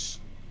brunches.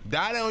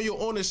 Die down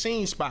your on the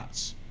scene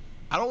spots.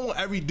 I don't want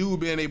every dude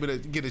being able to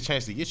get a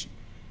chance to get you.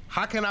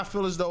 How can I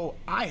feel as though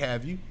I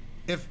have you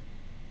if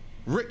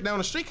Rick down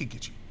the street could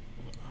get you?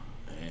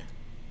 Yeah.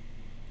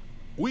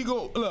 We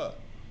go, look,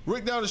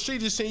 Rick down the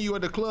street just seen you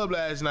at the club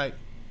last night,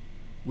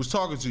 was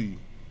talking to you.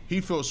 He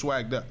feels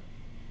swagged up.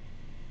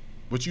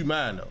 But you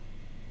mine though.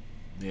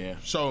 Yeah.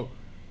 So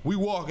we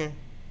walking,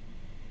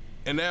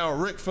 and now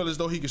Rick feel as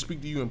though he could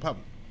speak to you in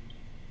public.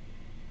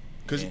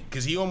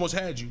 Cause he almost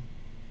had you.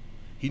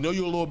 He know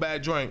you're a little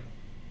bad joint.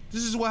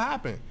 This is what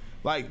happened.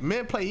 Like,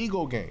 men play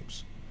ego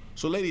games.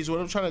 So ladies, what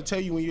I'm trying to tell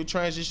you, when you're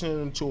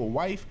transitioning into a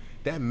wife,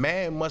 that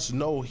man must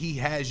know he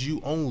has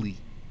you only.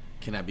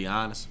 Can I be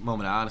honest?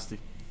 Moment of honesty.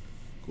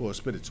 Go ahead,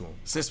 spit it to him.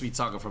 Since we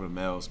talking from a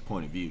male's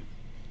point of view,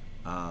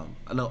 I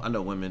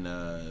know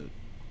women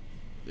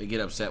they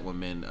get upset when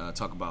men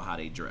talk about how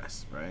they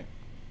dress, right?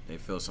 They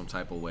feel some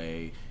type of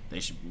way. They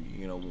should,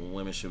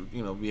 women should,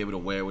 be able to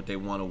wear what they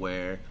want to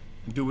wear,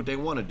 and do what they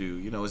want to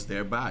do. It's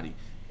their body,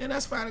 and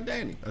that's fine and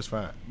dandy. That's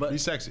fine. But be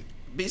sexy.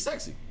 Be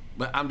sexy.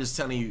 But I'm just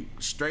telling you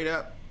straight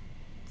up,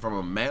 from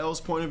a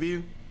male's point of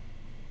view,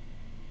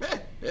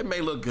 it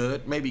may look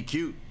good, may be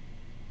cute,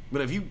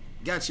 but if you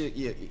got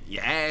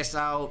your ass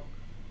out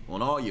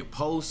on all your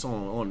posts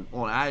on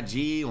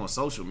IG, on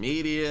social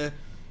media,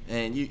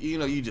 and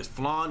you just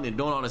flaunting and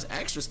doing all this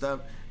extra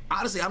stuff,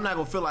 honestly, I'm not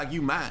gonna feel like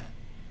you mine.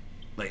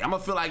 Like, I'm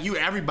gonna feel like you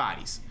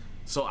everybody's.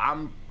 So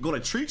I'm gonna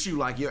treat you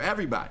like you're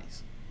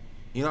everybody's.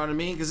 You know what I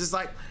mean? Because it's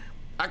like,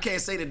 I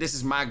can't say that this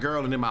is my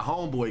girl and then my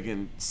homeboy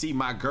can see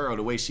my girl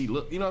the way she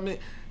look. You know what I mean?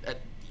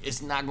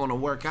 It's not gonna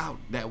work out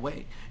that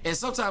way. And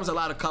sometimes a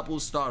lot of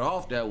couples start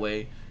off that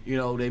way.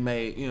 They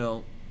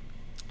may,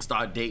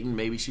 start dating.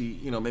 Maybe she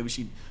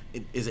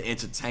is an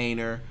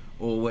entertainer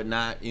or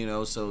whatnot.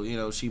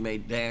 So she may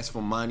dance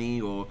for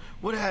money or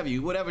what have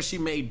you. Whatever she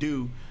may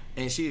do,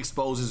 and she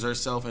exposes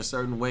herself in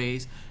certain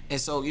ways. And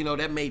so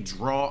that may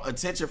draw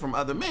attention from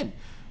other men.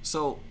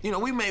 So,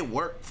 we may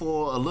work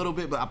for a little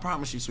bit, but I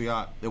promise you,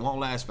 sweetheart, it won't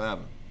last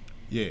forever.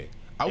 Yeah.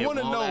 I want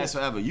to know. It won't last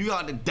forever. You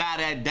got to die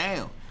that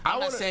down. I'm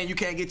not saying you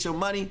can't get your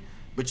money,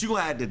 but you're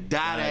going to have to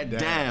die that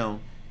down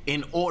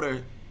in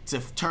order to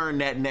turn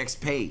that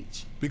next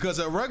page. Because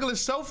a regular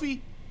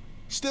selfie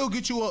still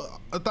get you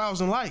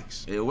 1,000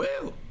 likes. It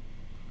will.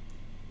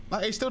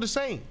 Like, it's still the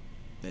same.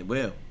 It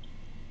will.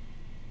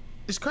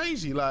 It's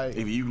crazy. Like,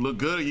 if you look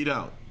good or you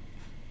don't.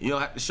 You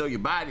don't have to show your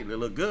body to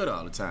look good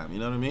all the time. You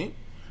know what I mean?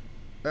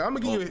 I'm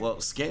gonna give you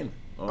skin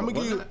I'm gonna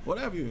give you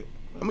whatever you.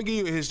 I'm gonna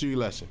give you a history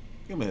lesson.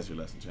 Give me a history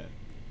lesson, Chad.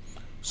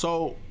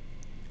 So,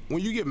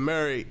 when you get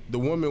married, the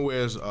woman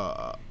wears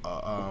a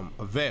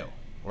veil,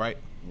 right?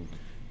 Mm-hmm.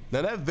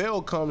 Now that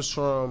veil comes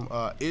from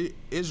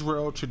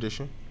Israel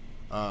tradition.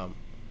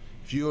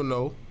 If you don't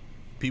know,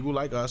 people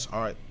like us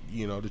are,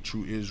 the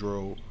true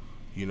Israel,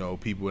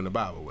 people in the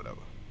Bible,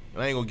 whatever.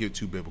 And I ain't gonna get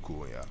too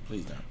biblical on y'all.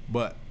 Please don't.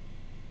 But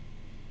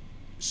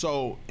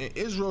so in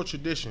Israel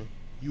tradition,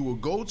 you will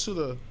go to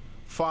the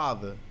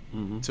father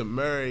to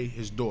marry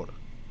his daughter.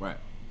 Right.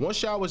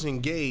 Once y'all was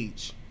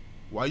engaged,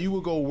 while you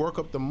would go work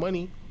up the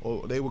money,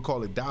 or they would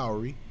call it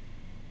dowry,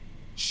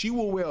 she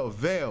will wear a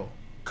veil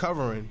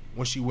covering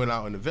when she went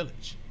out in the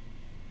village.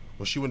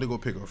 When she went to go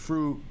pick her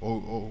fruit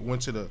or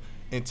went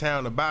in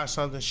town to buy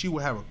something, she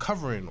would have a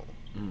covering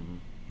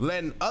on,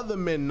 letting other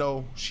men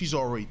know she's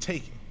already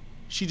taken.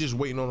 She just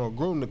waiting on her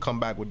groom to come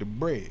back with the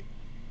bread,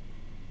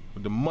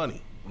 with the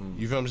money.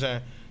 You feel what I'm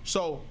saying?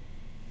 So,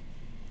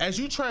 as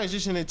you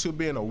transition into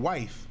being a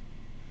wife,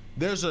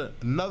 there's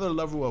another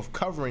level of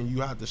covering you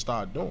have to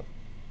start doing,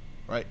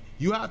 right?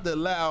 You have to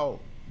allow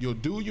your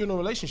dude you're in a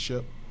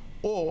relationship,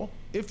 or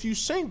if you're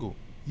single,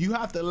 you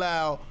have to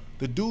allow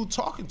the dude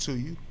talking to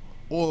you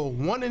or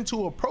wanting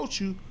to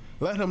approach you,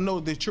 let him know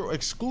that you're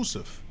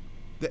exclusive.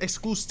 The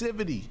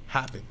exclusivity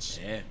happens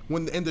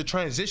when in the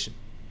transition.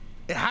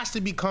 It has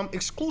to become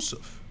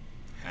exclusive.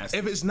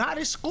 If it's not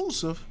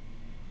exclusive,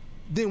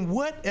 then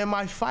what am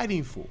I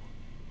fighting for?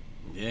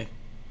 Yeah.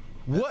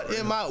 What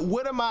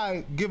am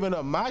I giving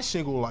up my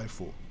single life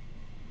for?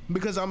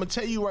 Because I'm gonna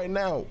tell you right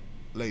now,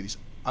 ladies,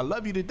 I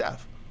love you to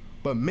death,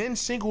 but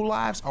men's single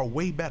lives are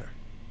way better.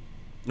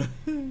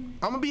 I'm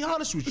gonna be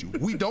honest with you.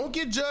 We don't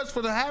get judged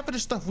for the half of the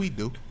stuff we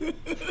do.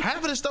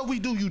 Half of the stuff we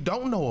do you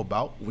don't know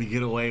about. We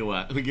get away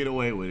with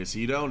it, so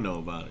you don't know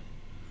about it.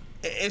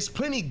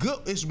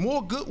 It's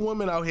more good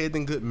women out here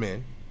than good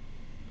men.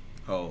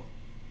 Oh.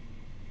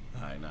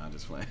 All right, nah, I'm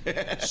just playing.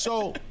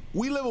 So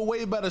we live a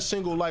way better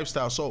single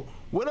lifestyle. So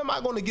what am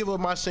I going to give up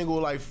my single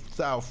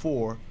lifestyle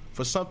for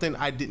something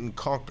I didn't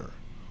conquer,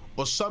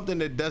 or something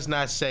that does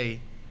not say,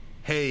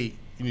 "Hey,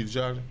 you need a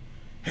charger?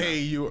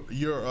 Hey,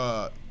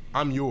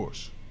 I'm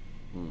yours."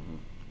 Mm-hmm.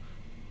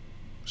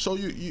 So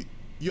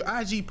your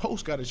IG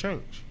post got to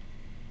change.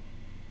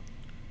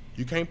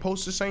 You can't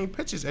post the same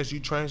pictures as you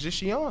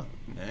transition on.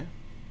 Yeah.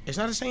 It's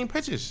not the same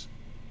pictures.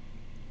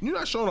 You're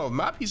not showing off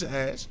my piece of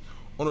ass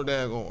on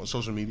the on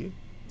social media.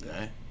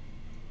 Yeah.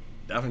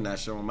 Definitely not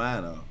showing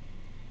mine off.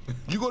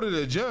 You go to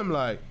the gym,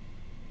 like,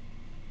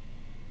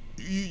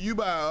 you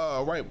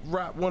buy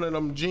wrap one of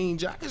them jean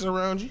jackets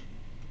around you.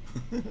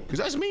 Cause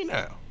that's me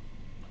now.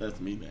 That's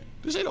me now.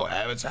 This ain't no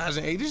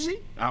advertising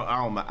agency. I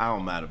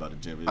don't mind about the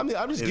gym.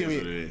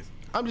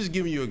 I'm just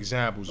giving you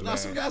examples, man. Not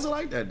some guys are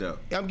like that though.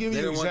 I'm giving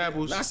you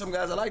examples. Not some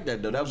guys are like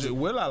that though. That was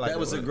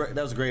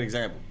a great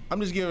example. I'm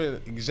just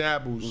giving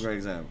examples. A great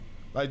example.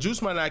 Like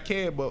Juice might not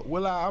care, but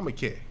I'ma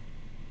care.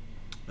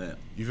 Yeah.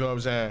 You feel what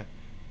I'm saying?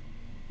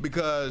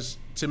 Because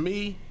to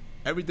me,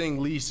 everything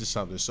leads to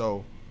something.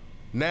 So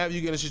now if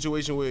you get in a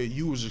situation where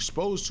you was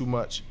exposed too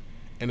much,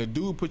 and a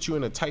dude put you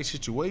in a tight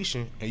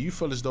situation, and you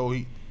feel as though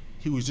he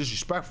was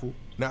disrespectful,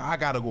 now I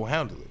gotta go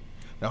handle it.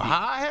 Now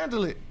how I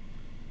handle it,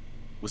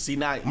 well, see,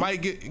 now might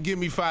give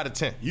me 5 to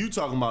 10. You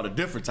talking about a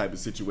different type of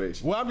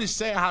situation. Well, I'm just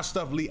saying how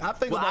stuff lead. I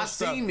think about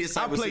stuff. I've seen this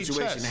type of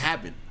situation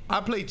happen. I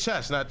play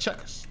chess, not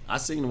checkers. I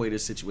seen the way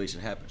this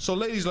situation happened. So,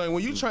 ladies, like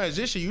when you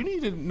transition, you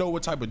need to know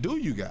what type of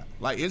dude you got.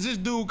 Like, is this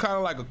dude kind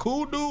of like a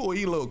cool dude, or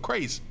he a little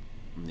crazy?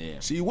 Yeah.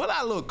 See,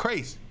 I look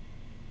crazy.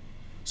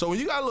 So when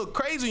you got a little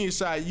crazy on your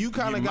side, you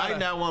kind of might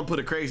not want to put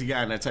a crazy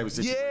guy in that type of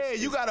situation. Yeah,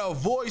 you got to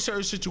avoid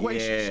certain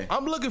situations. Yeah.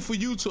 I'm looking for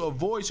you to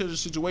avoid certain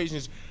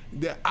situations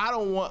that I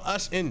don't want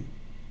us in,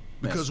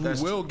 because we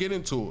will get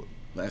into it.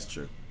 That's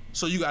true.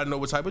 So you got to know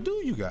what type of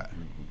dude you got.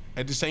 Mm-hmm.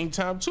 At the same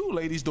time, too,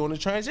 ladies, during the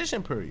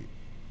transition period.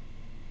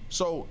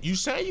 So you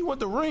saying you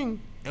want the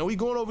ring, and we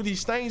going over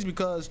these things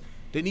because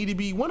they need to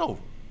be went over.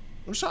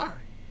 I'm sorry.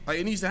 Like,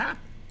 it needs to happen.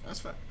 That's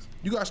facts.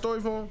 You got a story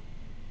for him?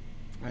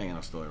 I ain't got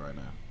no story right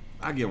now.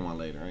 I'll get one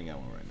later. I ain't got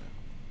one right now.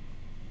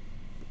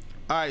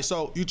 All right,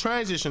 so you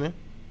transitioning.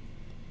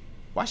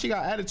 Why she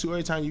got attitude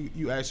every time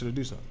you ask her to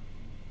do something?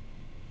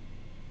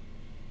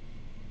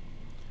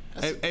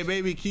 Hey,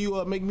 baby, can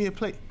you make me a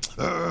plate?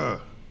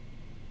 Oh,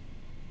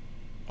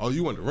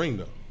 you want the ring,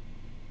 though.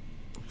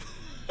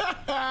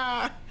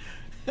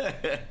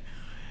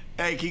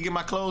 Hey, can you get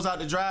my clothes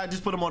out to dry?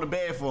 Just put them on the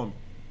bed for me.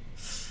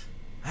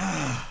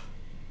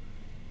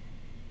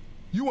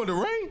 You want the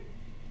ring?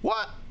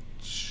 What?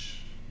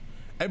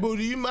 Hey, boo,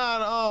 do you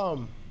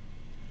mind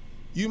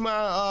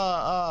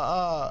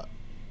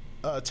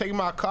taking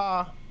my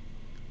car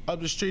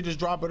up the street, just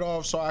drop it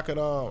off so I could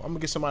I'm gonna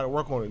get somebody to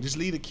work on it. Just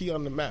leave the key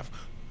on the mat.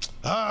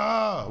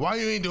 Why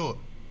you ain't do it?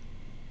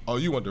 Oh,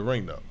 you want the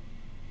ring though.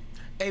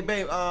 Hey,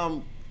 babe,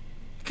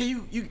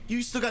 can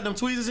you still got them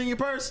tweezers in your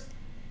purse?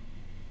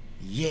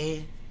 Yeah.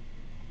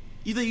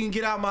 You think you can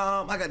get out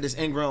my I got this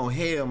ingrown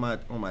hair on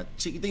my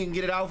cheek. You think you can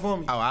get it out for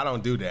me? Oh, I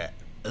don't do that.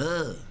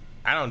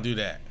 I don't do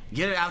that.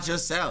 Get it out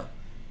yourself.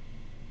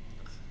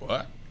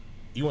 What?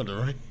 You want the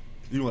ring?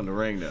 You want the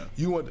ring though.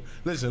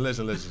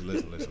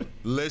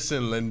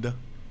 Listen, Linda.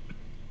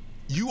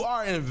 You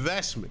are an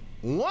investment.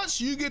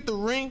 Once you get the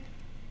ring,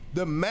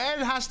 the man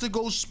has to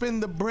go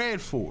spend the bread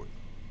for it.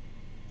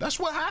 That's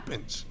what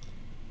happens.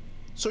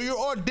 So you're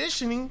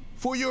auditioning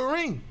for your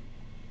ring.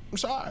 I'm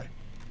sorry.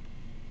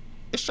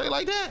 It's straight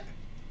like that.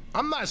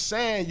 I'm not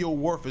saying your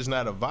worth is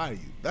not a value.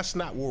 That's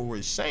not what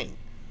we're saying.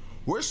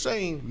 We're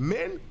saying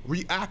men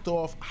react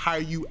off how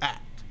you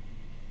act.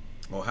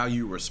 Or how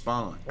you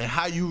respond. And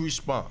how you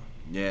respond.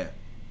 Yeah.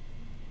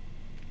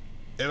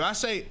 If I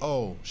say,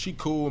 oh, she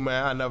cool,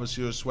 man, I never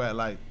see her sweat,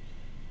 like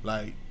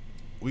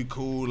we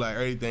cool, like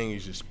everything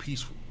is just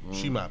peaceful.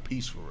 She my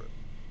peace for it.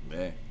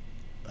 Yeah.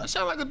 That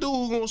sound like a dude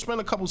who's gonna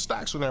spend a couple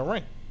stacks on that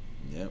ring.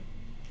 Yep.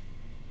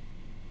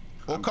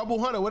 Or a couple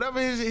hundred, whatever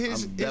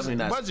his definitely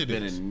not budget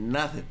spending is.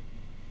 nothing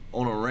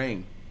on a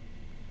ring.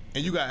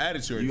 And you got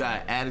attitude. You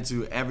got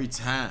attitude every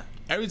time.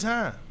 Every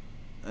time.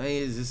 I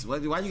mean, is this,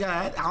 why you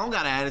got? I don't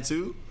got an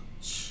attitude.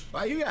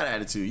 Why you got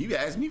attitude? You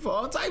ask me for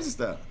all types of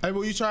stuff. Hey,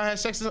 well, you try to have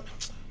sex?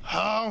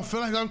 I don't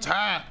feel like I'm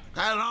tired. I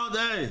had it all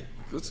day.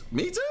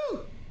 Me too.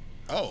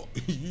 Oh,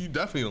 you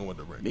definitely don't want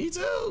the ring. Me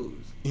too.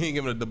 You ain't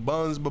giving it the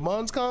buns, but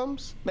buns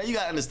comes? Now you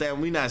gotta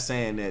understand, we're not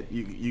saying that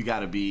you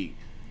gotta be,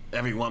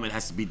 every woman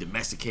has to be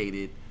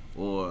domesticated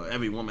or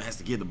every woman has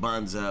to give the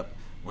buns up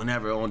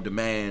whenever on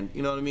demand,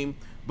 you know what I mean?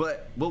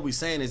 But what we're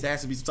saying is there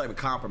has to be some type of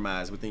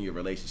compromise within your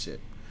relationship.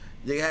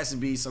 There has to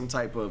be some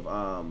type of,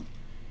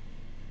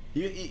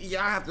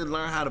 y'all have to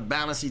learn how to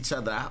balance each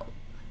other out.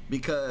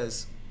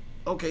 Because,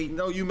 okay,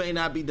 no, you may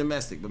not be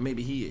domestic, but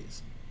maybe he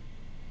is.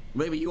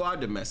 Maybe you are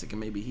domestic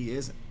and maybe he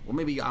isn't. Or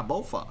maybe y'all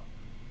both are.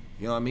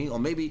 You know what I mean? Or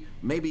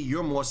maybe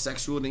you're more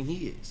sexual than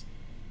he is.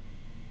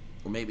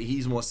 Or maybe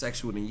he's more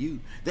sexual than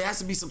you. There has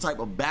to be some type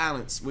of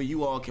balance where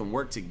you all can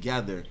work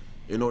together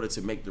in order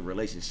to make the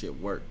relationship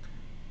work.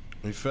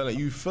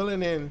 You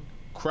filling in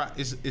crack.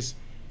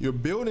 You're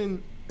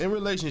building in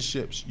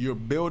relationships. You're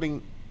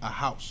building a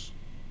house,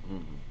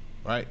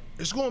 right?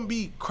 It's gonna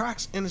be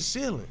cracks in the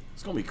ceiling.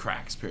 It's gonna be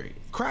cracks. Period.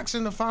 Cracks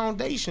in the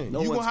foundation.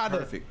 No one's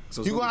perfect.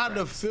 So you're gonna have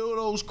to fill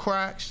those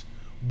cracks,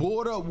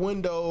 board up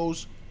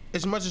windows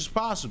as much as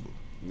possible.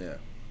 Yeah.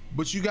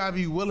 But you gotta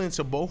be willing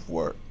to both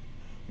work,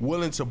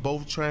 willing to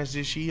both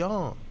transition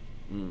on.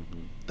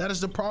 That is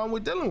the problem we're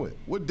dealing with.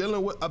 We're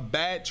dealing with a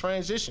bad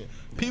transition.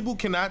 People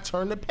cannot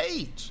turn the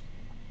page.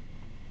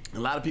 A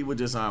lot of people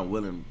just aren't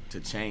willing to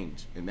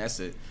change, and that's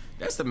it.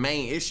 That's the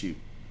main issue,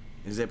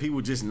 is that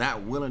people just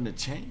not willing to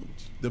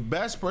change. The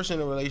best person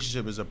in a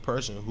relationship is a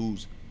person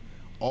who's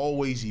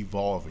always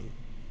evolving,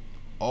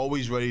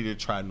 always ready to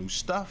try new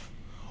stuff,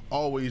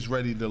 always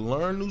ready to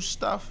learn new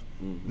stuff,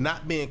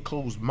 not being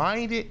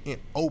closed-minded and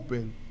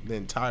open the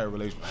entire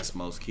relationship. That's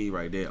most key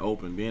right there.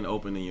 Being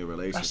open in your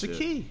relationship. That's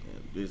the key.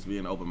 Just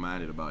being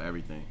open-minded about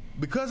everything.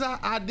 Because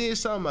I did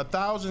something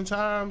 1,000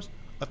 times,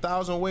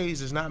 1,000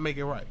 ways does not make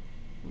it right.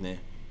 Yeah.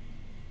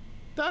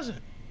 Doesn't.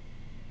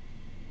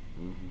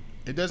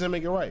 It doesn't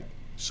make it right.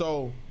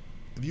 So,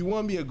 if you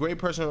want to be a great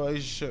person in a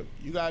relationship,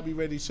 you gotta be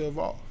ready to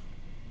evolve.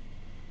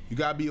 You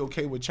gotta be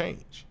okay with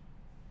change.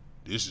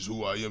 This is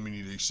who I am. You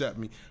need to accept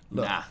me.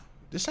 Look, Nah.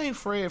 This ain't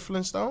Fred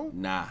Flintstone.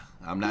 Nah,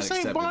 I'm not This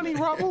accepting ain't Bonnie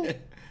that. Rubble.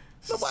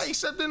 Nobody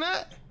accepting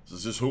that. This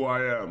is just who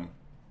I am.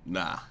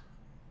 Nah.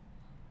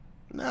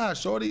 Nah,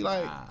 shorty,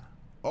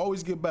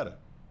 always get better.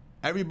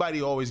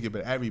 Everybody always get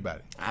better.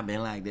 Everybody. I've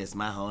been like this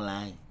my whole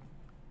life.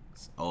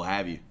 Oh,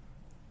 have you?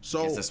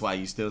 So Guess that's why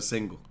you still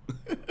single.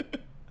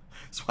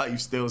 That's why you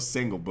still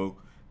single, boo.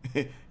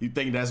 You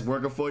think that's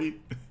working for you?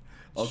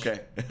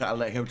 Okay, I'll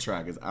let him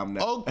try because I'm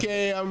not.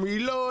 okay, I'm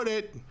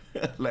reloaded.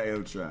 Let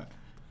him try. Let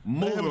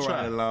Moving him right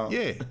try. along.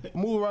 Yeah,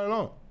 move right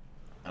along.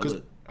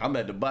 I'm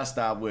at the bus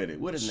stop with it.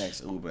 What the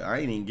next Uber? I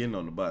ain't even getting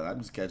on the bus. I'm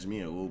just catching me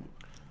an Uber.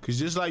 Cause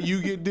just like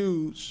you get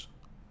dudes,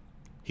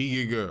 he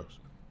get girls.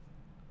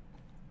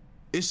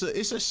 It's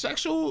a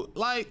sexual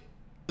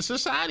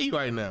society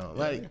right now.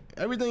 Like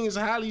everything is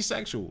highly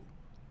sexual.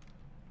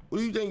 What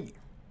do you think?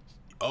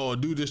 Oh, a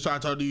dude just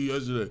tried to talk to you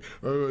yesterday.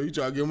 He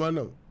tried to get my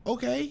number.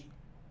 Okay.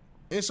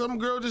 And some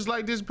girl just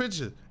liked this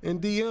picture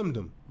and DM'd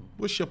him.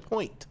 What's your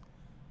point?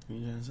 You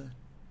know what I'm saying?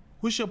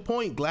 What's your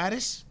point,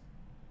 Gladys?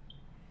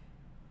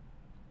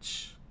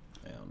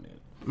 Hell, man.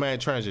 Man,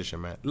 transition,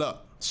 man.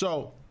 Look,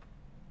 so,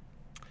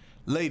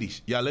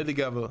 ladies, y'all live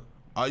together.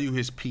 Are you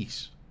his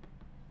piece?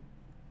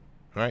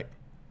 Right?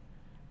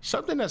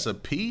 Something that's a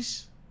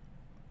piece,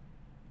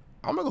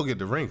 I'm gonna go get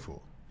the ring for.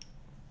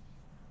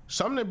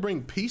 Something that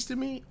bring peace to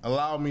me,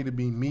 allow me to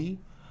be me,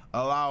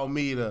 allow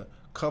me to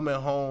come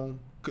at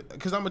home.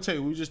 Because I'm gonna tell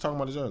you, we were just talking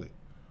about this earlier.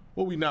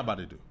 What we not about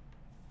to do?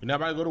 We not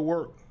about to go to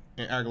work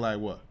and act like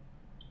what?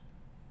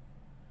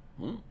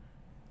 Remember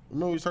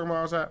what we was talking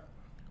about outside?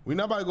 We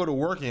not about to go to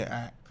work and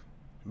act,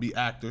 be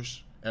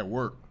actors at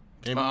work,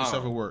 can't be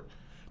yourself at work.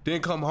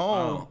 Then come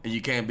home. And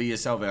you can't be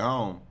yourself at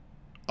home.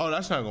 Oh,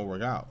 that's not gonna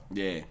work out.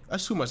 Yeah.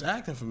 That's too much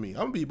acting for me. I'm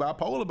gonna be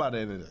bipolar by the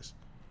end of this.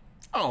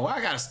 Oh,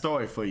 I got a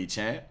story for you,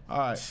 champ. All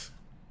right.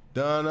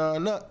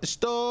 Dun-dun-dun, it's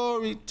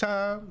story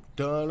time.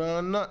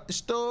 Dun-dun-dun, it's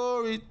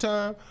story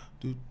time.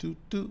 Do, do,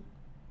 do.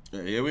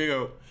 Here we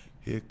go.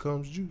 Here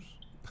comes Juice.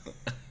 All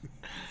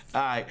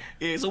right.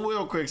 Yeah, it's a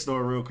real quick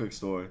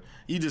story.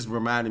 You just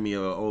reminded me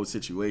of an old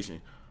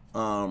situation.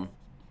 So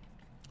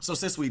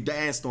since we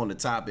danced on the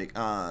topic,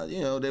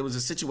 there was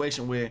a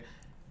situation where,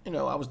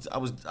 I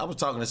was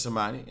talking to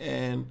somebody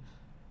and,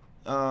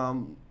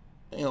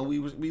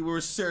 we were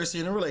seriously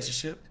in a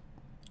relationship.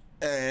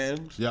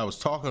 And yeah, I was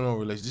talking on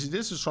relationships.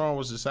 This is wrong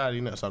with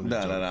society, not something.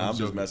 No. I'm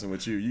just messing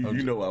with you.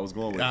 You know where I was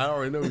going with. I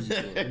already know what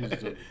you're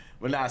doing.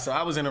 But so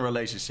I was in a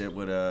relationship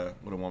with a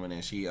woman,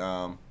 and she,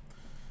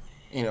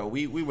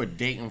 we were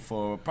dating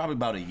for probably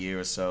about a year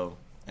or so,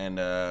 and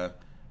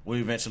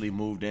we eventually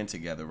moved in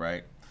together,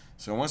 right?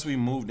 So once we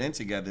moved in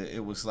together,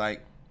 it was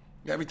like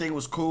everything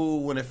was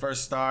cool when it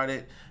first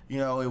started.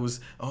 It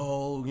was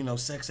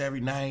sex every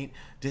night,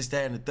 this,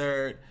 that, and the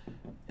third.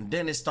 And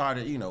then it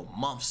started,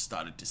 months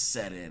started to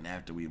set in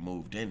after we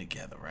moved in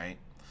together, right?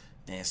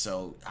 And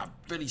so I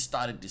really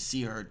started to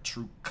see her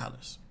true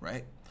colors,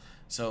 right?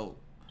 So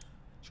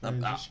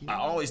I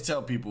always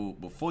tell people,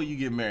 before you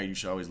get married, you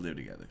should always live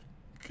together,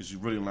 because you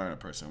really learn a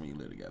person when you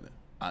live together,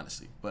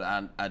 honestly. But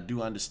I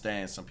do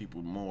understand some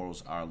people's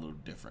morals are a little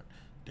different.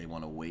 They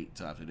want to wait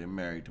till after they're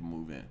married to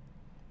move in.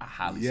 I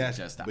highly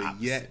suggest the opposite.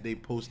 But yet they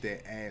post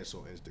their ass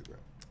on Instagram.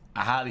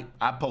 I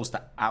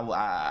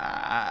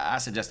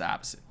suggest the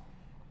opposite.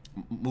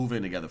 Move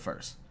in together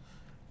first.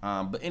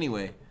 But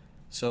anyway,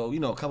 so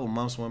a couple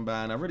months went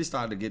by, and I really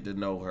started to get to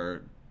know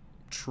her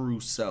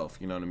true self.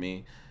 You know what I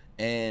mean?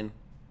 And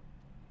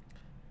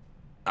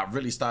I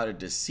really started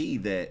to see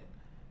that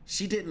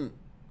she didn't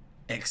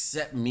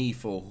accept me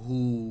for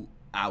who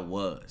I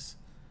was.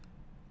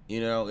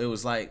 It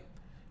was like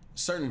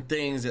certain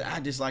things that I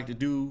just like to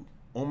do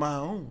on my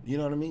own. You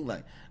know what I mean?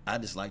 Like, I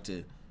just like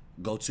to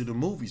go to the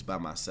movies by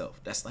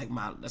myself. That's like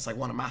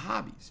one of my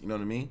hobbies. You know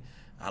what I mean?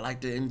 I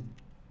like to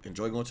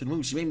enjoy going to the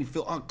movies. She made me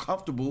feel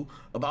uncomfortable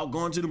about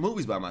going to the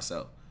movies by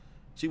myself.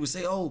 She would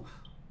say, "Oh,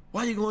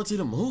 why are you going to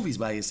the movies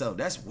by yourself?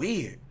 That's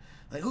weird.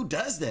 Like, who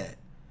does that?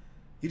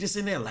 You just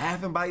sitting there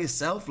laughing by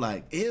yourself?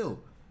 Like, ew,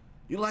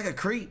 you like a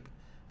creep."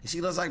 And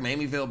she just made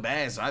me feel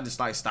bad, so I just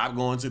stopped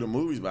going to the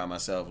movies by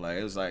myself. Like,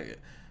 it was like,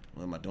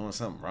 well, am I doing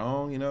something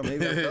wrong?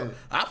 Maybe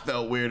I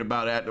felt weird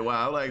about it after a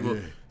while. Like, well,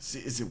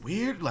 is it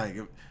weird? Like,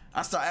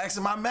 I start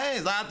asking my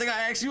mans. I think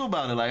I asked you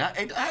about it.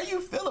 Like, how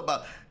you feel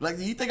about it? Like,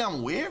 do you think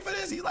I'm weird for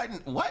this? He's like,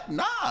 what?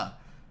 Nah.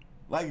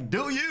 Like,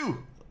 do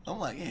you? I'm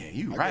like, yeah,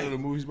 you right. I go to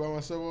the movies by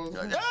myself.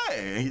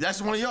 Yeah,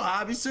 that's one of your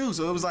hobbies too.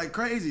 So it was like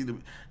crazy.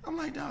 I'm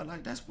like, dog,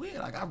 like that's weird.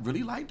 Like, I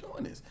really like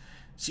doing this.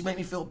 She made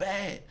me feel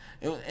bad,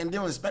 and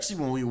then especially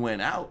when we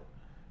went out,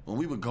 when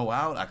we would go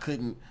out, I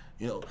couldn't.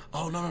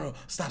 Oh no,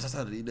 stop.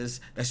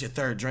 That's your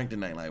third drink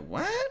tonight. Like,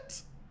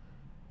 what?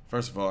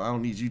 First of all, I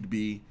don't need you to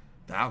be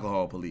the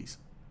alcohol police.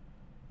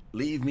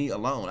 Leave me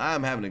alone.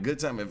 I'm having a good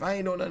time. If I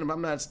ain't doing nothing, if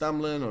I'm not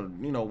stumbling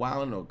or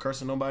wilding or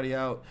cursing nobody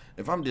out,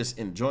 if I'm just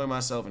enjoying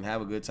myself and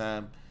have a good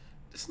time,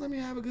 just let me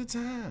have a good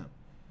time.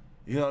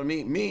 You know what I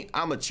mean? Me,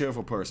 I'm a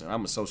cheerful person.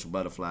 I'm a social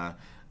butterfly.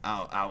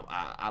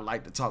 I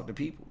like to talk to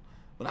people,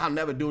 but I'll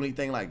never do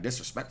anything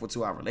disrespectful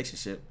to our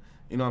relationship.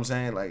 You know what I'm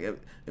saying? Like,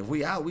 if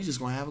we out, we just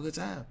gonna have a good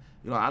time.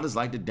 I just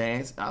like to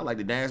dance. I like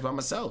to dance by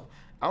myself.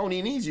 I don't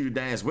even need you to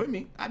dance with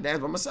me. I dance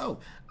by myself.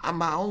 I'm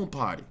my own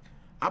party.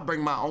 I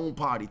bring my own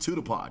party to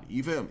the party.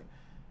 You feel me?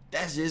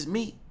 That's just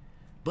me.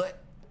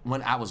 But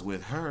when I was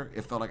with her,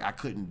 it felt like I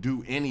couldn't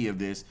do any of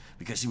this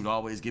because she would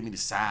always give me the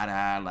side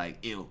eye,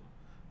 like, ew.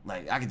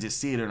 Like, I could just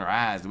see it in her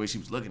eyes, the way she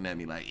was looking at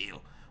me, like, ew.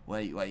 What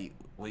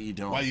are you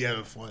doing? Why you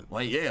having fun?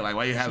 Why you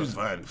having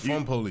fun?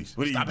 Fun police.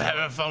 What are you Stop doing?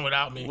 having fun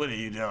without me. What are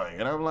you doing?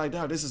 And I'm like,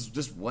 dog, this is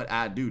just what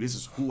I do. This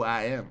is who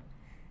I am.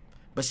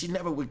 But she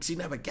never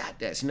got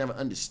that. She never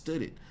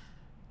understood it.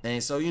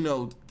 And so,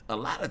 a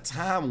lot of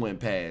time went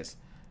past.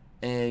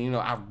 And,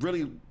 I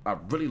really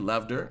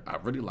loved her. I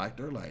really liked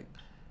her. Like,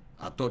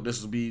 I thought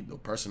this would be the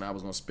person I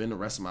was going to spend the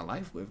rest of my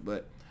life with.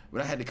 But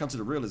what I had to come to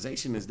the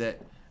realization is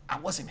that I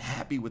wasn't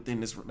happy within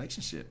this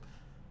relationship.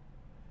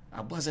 I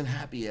wasn't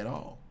happy at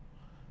all.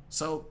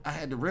 So I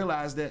had to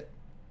realize that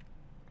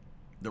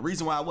the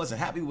reason why I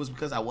wasn't happy was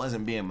because I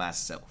wasn't being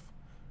myself.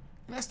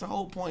 And that's the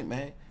whole point,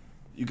 man.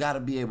 You got to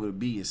be able to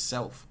be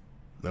yourself.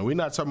 Now, we're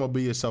not talking about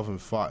be yourself and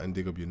fart and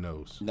dig up your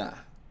nose. Nah.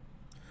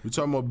 We're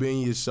talking about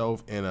being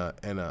yourself in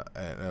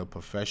a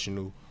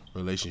professional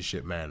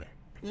relationship manner.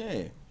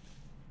 Yeah.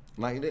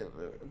 Like,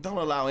 don't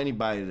allow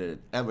anybody to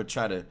ever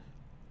try to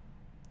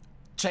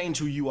change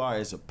who you are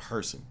as a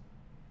person.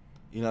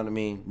 You know what I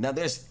mean? Now,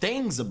 there's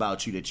things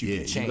about you that you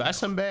can change. You got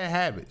some bad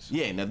habits.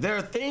 Yeah, now there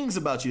are things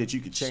about you that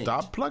you can change.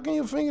 Stop plucking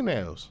your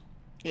fingernails.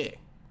 Yeah,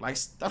 like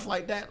stuff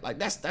like that. Like,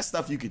 that's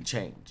stuff you can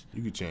change.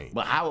 You can change.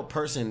 But how a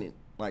person,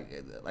 like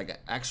an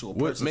actual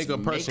person, make a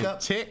person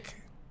tick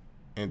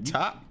and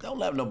top? Don't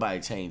let nobody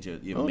change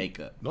your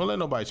makeup. Don't let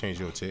nobody change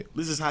your tick.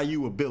 This is how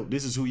you were built.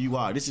 This is who you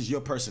are. This is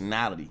your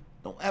personality.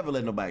 Don't ever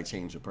let nobody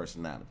change your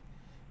personality.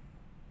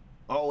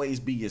 Always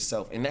be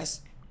yourself. And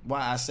that's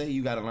why I say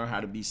you got to learn how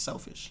to be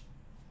selfish.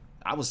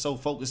 I was so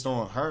focused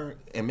on her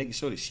and making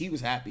sure that she was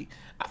happy,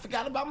 I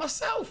forgot about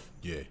myself.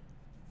 Yeah.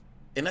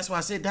 And that's why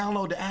I said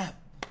download the app.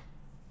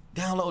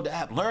 Download the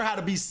app. Learn how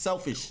to be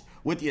selfish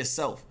with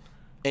yourself.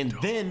 And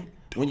then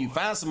when you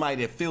find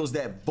somebody that fills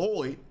that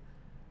void,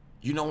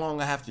 you no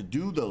longer have to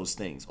do those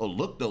things or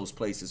look those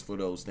places for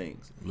those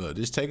things. Look,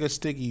 just take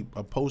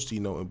a Post-it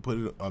note and put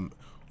it on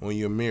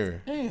your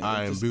mirror. Yeah,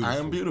 I am beautiful. I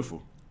am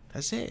beautiful.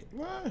 That's it.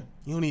 Right.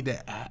 You don't need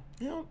that app.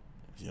 You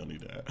don't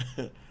need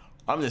that.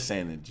 I'm just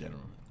saying in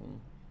general.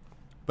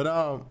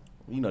 But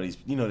you know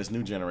this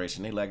new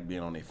generation, they like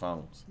being on their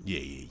phones.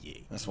 Yeah.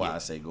 That's why I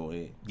say go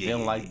ahead. Yeah,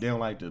 they don't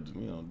like to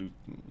do.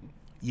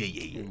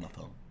 Yeah. My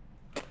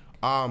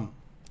phone.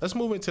 Let's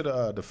move into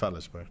the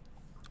fellas,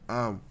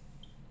 man.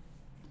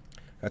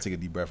 I take a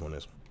deep breath on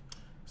this one.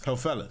 So,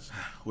 fellas,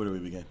 Where do we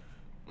begin?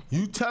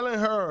 you telling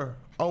her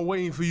I'm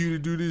waiting for you to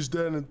do this,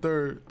 that, and the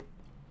third,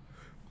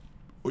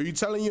 or you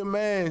telling your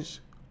mans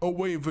I'm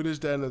waiting for this,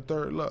 that, and the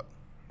third? Look,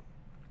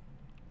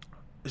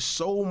 it's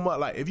so much.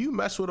 Like, if you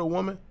mess with a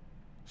woman,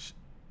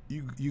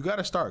 you got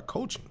to start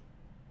coaching.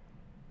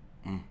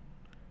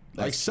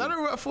 Like, set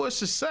her up for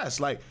success.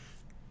 Like,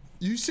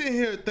 you sit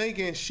here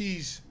thinking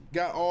she's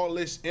got all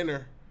this in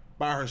her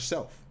by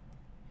herself.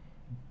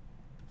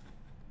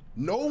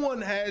 No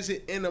one has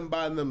it in them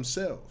by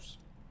themselves,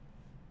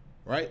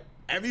 right?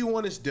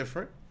 Everyone is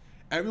different.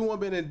 Everyone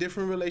been in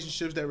different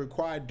relationships that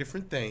require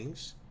different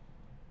things.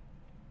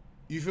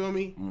 You feel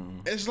me? Mm-hmm.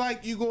 It's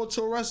like you going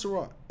to a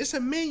restaurant. It's a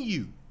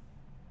menu.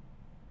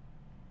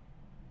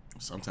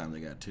 Sometimes they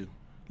got two.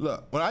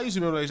 Look, when I used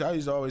to be in a relationship, I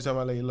used to always tell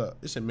my lady, look,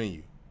 it's a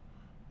menu.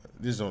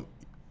 This on.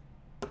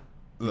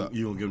 Look.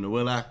 You gonna give them the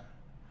will eye?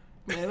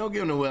 Man, don't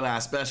give them the will eye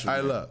special. All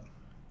right, look.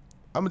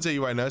 I'm gonna tell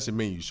you right now, it's a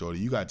menu, shorty.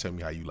 You gotta tell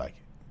me how you like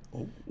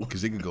it.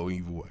 Because it can go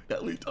either way.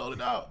 That we told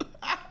it out.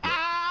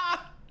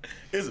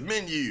 It's a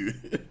menu.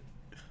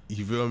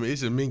 You feel me?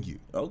 It's a menu.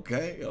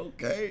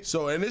 Okay.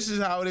 So, and this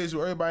is how it is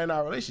with everybody in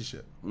our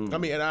relationship. Mm-hmm. I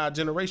mean, in our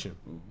generation.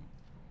 Mm-hmm.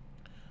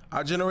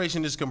 Our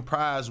generation is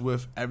comprised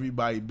with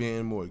everybody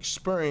being more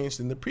experienced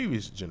than the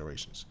previous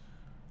generations.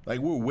 Like,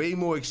 we're way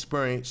more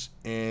experienced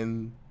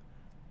in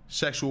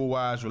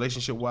sexual-wise,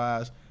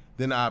 relationship-wise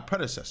than our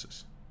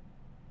predecessors.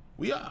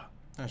 We are.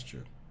 That's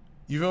true.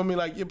 You feel me?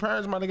 Like, your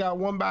parents might have got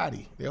one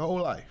body their whole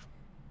life.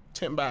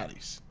 10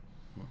 bodies.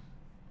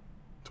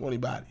 20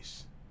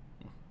 bodies.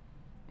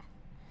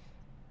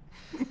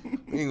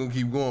 We ain't gonna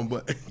keep going,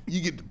 but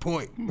you get the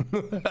point.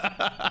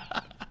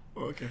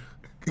 Okay.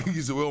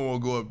 So we don't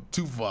want to go up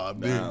too far,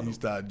 man. You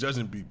start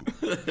judging people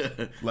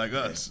like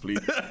us. Please.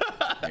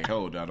 Hey,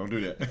 hold on. Don't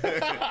do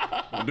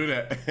that. Don't do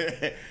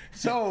that.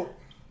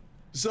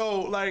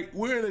 So, like,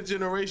 we're in a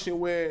generation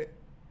where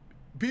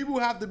people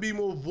have to be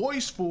more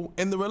voiceful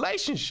in the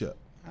relationship.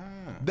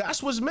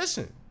 That's what's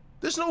missing.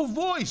 There's no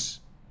voice.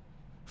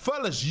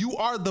 Fellas, you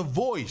are the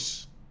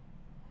voice.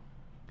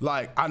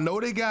 Like, I know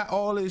they got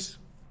all this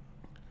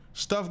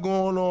stuff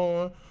going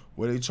on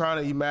where they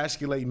trying to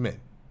emasculate men,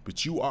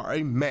 but you are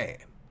a man.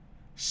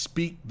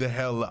 Speak the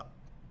hell up.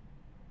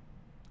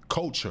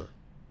 Coach her.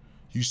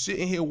 You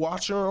sitting here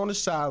watching her on the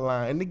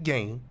sideline in the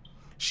game.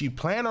 She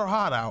playing her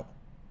heart out.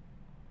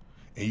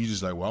 And you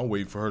just like, well, I'm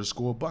waiting for her to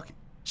score a bucket.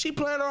 She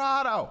playing her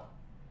heart out.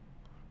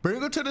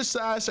 Bring her to the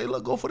side. Say,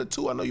 look, go for the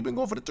 2. I know you've been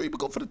going for the 3, but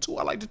go for the 2.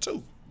 I like the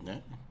 2. Yeah.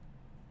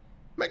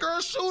 Make her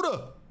a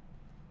shooter.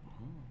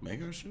 Make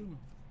her a shooter.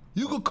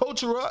 You could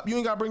coach her up. You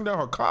ain't got to bring down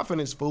her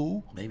confidence,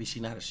 fool. Maybe she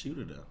not a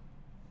shooter, though.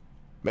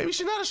 Maybe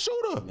she not a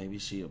shooter. Maybe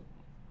she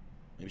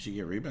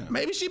get rebound.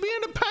 Maybe she be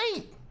in the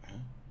paint.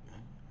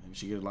 Maybe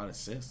she get a lot of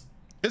assists.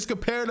 It's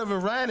comparative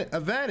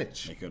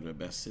advantage. Make her the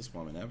best assist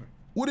woman ever.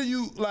 What do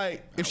you,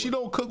 like, if she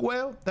don't cook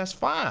well, that's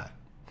fine.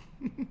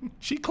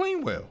 She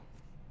clean well.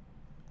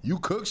 You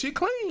cook, she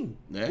clean.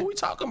 Yeah. What we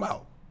talking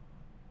about?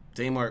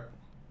 Teamwork.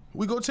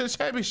 We go to the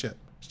championship.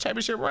 It's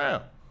championship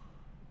round.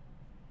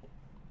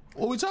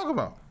 What we talking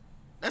about?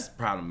 That's the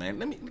problem,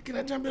 man. Can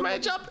I jump in?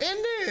 Man, jump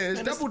in there.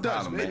 It's double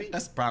dutch, baby. Man.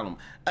 That's the problem.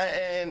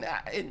 And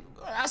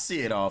I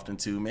see it often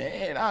too, man.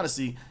 And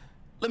honestly,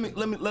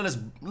 let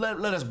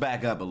us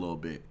back up a little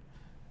bit.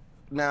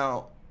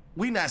 Now,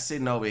 we not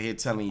sitting over here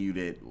telling you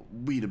that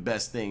we the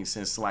best thing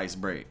since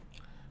sliced bread.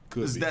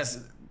 Could be. That's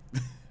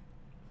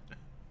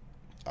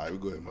all right, we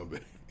go ahead, my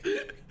baby.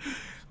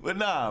 But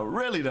nah,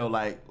 really though,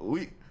 like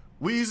we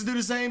used to do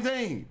the same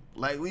thing.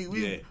 Like we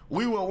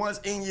were once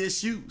in your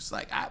shoes.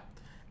 Like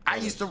I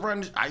used to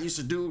run. I used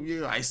to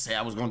do. I used to say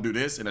I was gonna do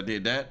this, and I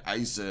did that. I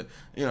used to,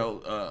 be in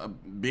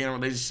a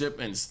relationship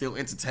and still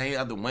entertain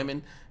other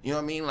women. You know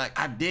what I mean? Like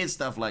I did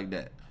stuff like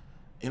that.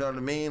 You know what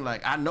I mean?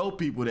 Like I know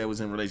people that was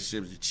in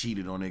relationships that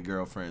cheated on their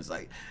girlfriends.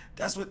 Like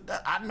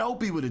I know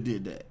people that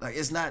did that. Like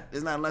it's not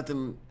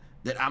nothing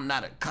that I'm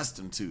not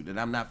accustomed to, that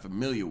I'm not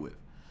familiar with.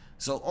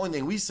 So only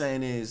thing we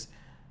saying is,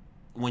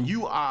 when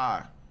you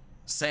are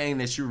saying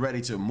that you're ready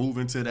to move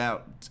into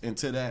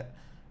that,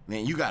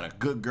 then you got a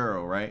good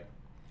girl, right?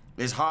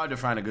 It's hard to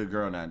find a good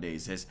girl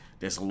nowadays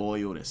that's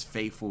loyal, that's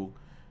faithful,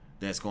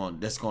 that's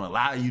going to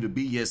allow you to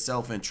be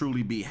yourself and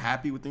truly be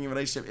happy within your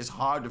relationship. It's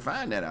hard to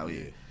find that out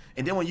here.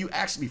 And then when you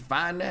actually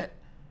find that,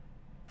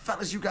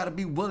 Fellas, you got to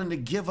be willing to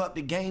give up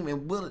the game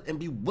and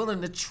be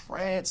willing to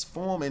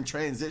transform and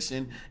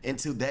transition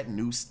into that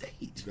new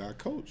stage. You got to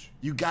coach.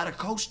 You got to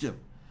coach them.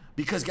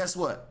 Because guess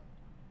what?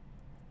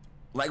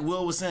 Like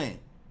Will was saying,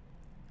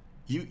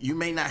 you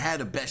may not have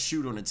the best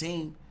shooter on the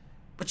team,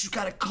 but you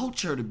got to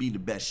coach her to be the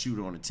best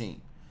shooter on the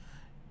team.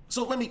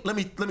 So let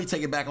me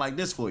take it back like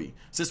this for you.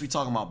 Since we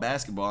talking about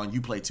basketball and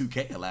you play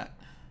 2K a lot,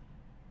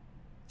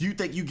 you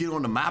think you get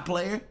on to my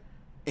player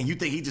and you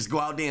think he just go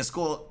out there and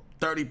score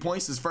 30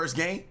 points his first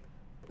game?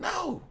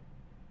 No.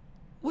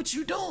 What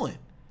you doing?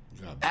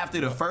 After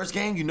the first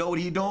game, you know what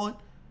he doing?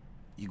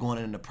 You going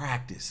into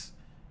practice.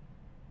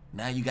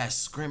 Now you got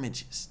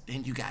scrimmages.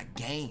 Then you got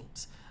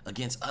games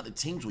against other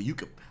teams where you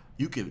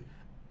could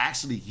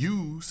actually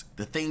use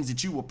the things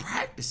that you were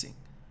practicing.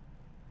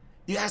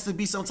 There has to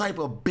be some type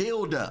of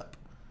build up.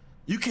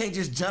 You can't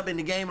just jump in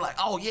the game like,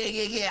 oh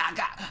yeah,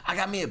 I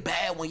got me a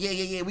bad one.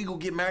 Yeah, we gonna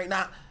get married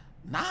now.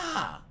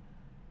 Nah.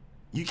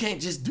 You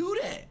can't just do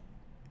that.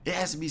 There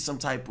has to be some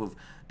type of,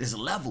 there's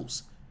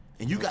levels.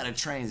 And you gotta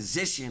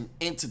transition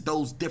into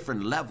those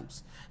different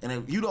levels. And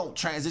if you don't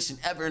transition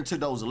ever into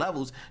those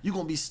levels, you're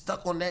gonna be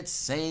stuck on that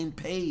same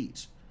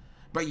page.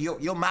 But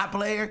you're my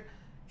player,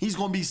 he's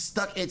gonna be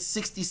stuck at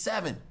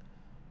 67.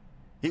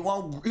 He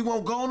won't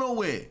go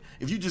nowhere.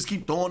 If you just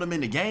keep throwing him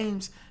in the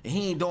games and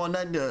he ain't doing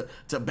nothing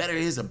to better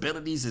his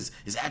abilities,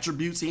 his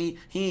attributes, he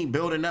ain't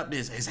building up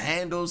his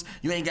handles.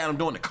 You ain't got him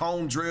doing the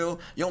cone drill.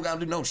 You don't got him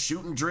doing no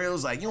shooting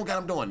drills. Like, you don't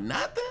got him doing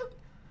nothing.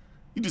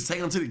 You just take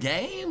him to the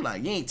game.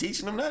 Like, you ain't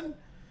teaching him nothing.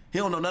 He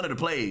don't know none of the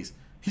plays.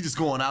 He just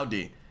going out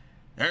there.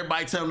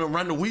 Everybody tell him to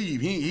run the weave.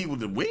 He with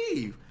the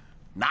weave.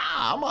 Nah,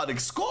 I'm about to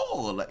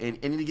score. Like, and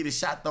then he get his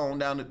shot thrown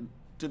down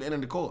to the end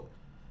of the court.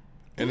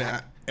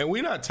 And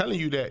we're not telling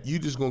you that you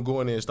just gonna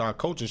go in there and start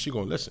coaching. She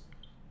gonna listen.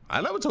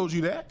 I never told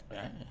you that.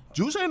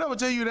 Juice ain't never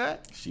tell you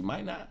that. She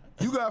might not.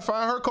 You gotta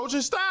find her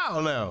coaching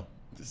style now.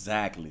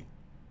 Exactly.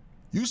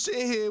 You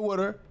sitting here with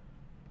her.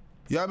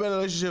 Y'all been in a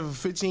relationship for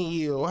 15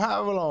 years or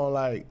however long,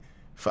 like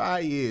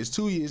 5 years,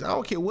 2 years. I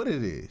don't care what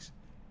it is.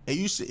 And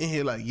you sitting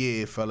here like,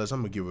 yeah, fellas,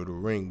 I'm gonna give her the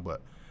ring,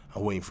 but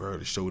I'm waiting for her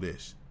to show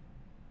this.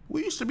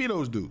 We used to be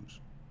those dudes.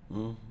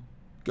 Mm-hmm.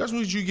 Guess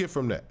what you get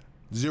from that?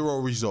 0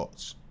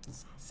 results.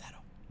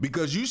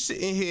 Because you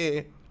sitting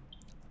here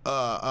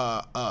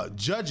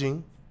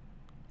judging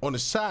on the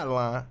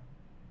sideline,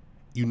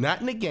 you're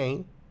not in the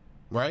game,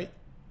 right?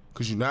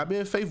 Because you're not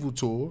being faithful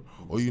to her,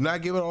 or you're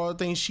not giving her all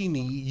the things she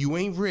need. You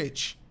ain't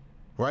rich,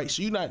 right?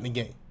 So you're not in the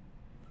game.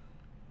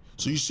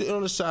 So you sitting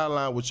on the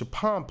sideline with your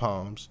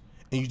pom-poms,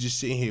 and you just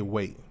sitting here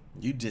waiting.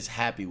 You just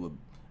happy with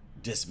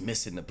just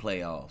missing the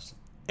playoffs.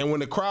 And when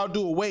the crowd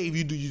do a wave,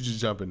 you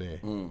just jump in there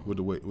with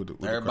the wave.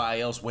 With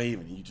everybody else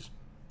waving, you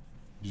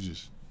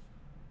just.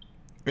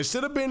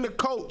 Instead of being the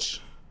coach,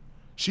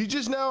 she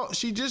just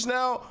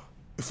now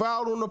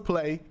fouled on the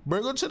play,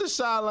 bring her to the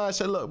sideline and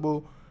say, look,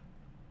 boo,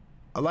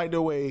 I like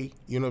the way,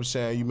 you know what I'm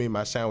saying, you made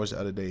my sandwich the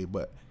other day,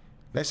 but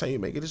next time you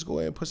make it, just go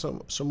ahead and put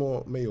some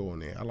more mayo on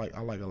there. I like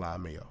a lot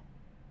of mayo.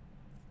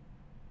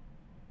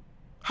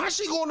 How's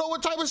she gonna know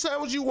what type of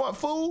sandwich you want,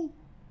 fool?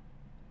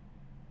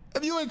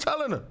 If you ain't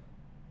telling her.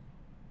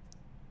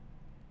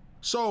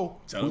 So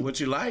tell her what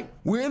you like.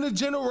 We're in a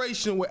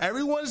generation where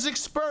everyone's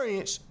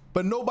experienced,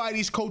 but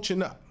nobody's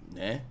coaching up.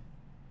 Yeah.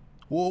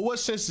 Well, what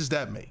sense does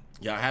that make?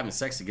 Y'all having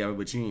sex together,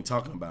 but you ain't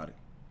talking about it.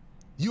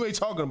 You ain't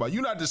talking about it.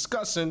 You're not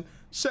discussing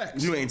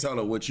sex. You ain't telling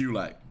her what you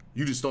like.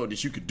 You just thought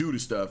that you could do the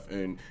stuff,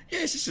 and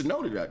yeah, she should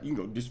know that. You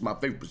know, this is my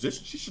favorite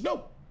position. She should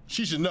know.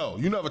 She should know.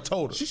 You never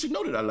told her. She should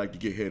know that I like to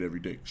get head every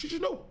day. She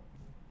should know.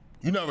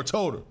 You never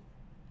told her.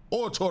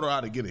 Or told her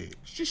how to get head.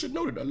 She should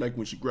know that I like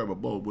when she grab a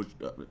bowl.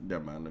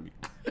 Never mind, let me.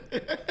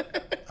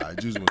 All right,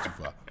 Juice went too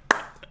far.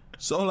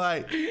 So,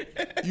 like,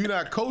 you're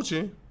not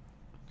coaching.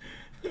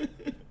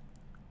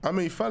 I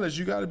mean, fellas,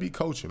 you got to be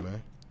coaching,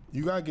 man.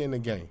 You got to get in the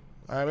game.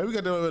 All right, man, we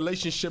got the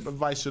relationship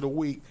advice of the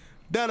week.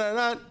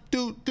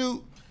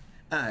 Do.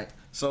 All right,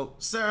 so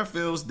Sarah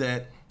feels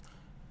that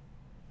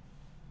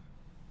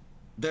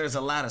there's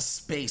a lot of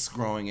space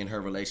growing in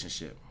her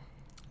relationship.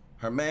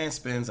 Her man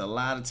spends a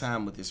lot of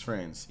time with his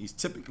friends. He's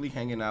typically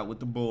hanging out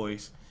with the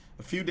boys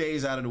a few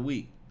days out of the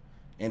week,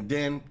 and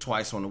then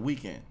twice on the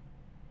weekend.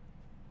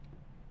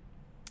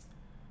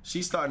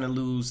 She's starting to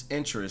lose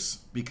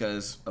interest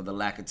because of the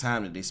lack of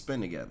time that they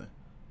spend together.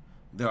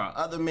 There are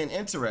other men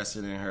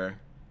interested in her,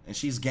 and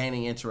she's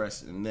gaining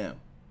interest in them.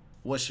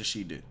 What should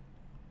she do?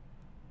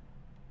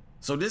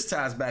 So this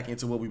ties back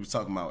into what we were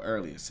talking about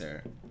earlier,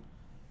 Sarah.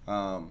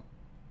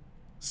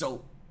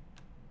 So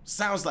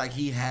sounds like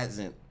he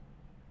hasn't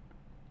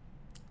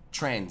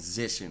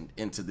transitioned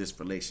into this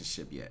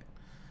relationship yet.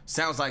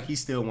 Sounds like he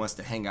still wants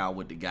to hang out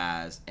with the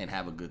guys and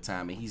have a good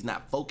time, and he's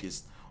not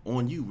focused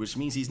on you, which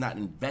means he's not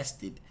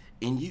invested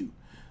in you.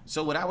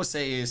 So what I would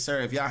say is,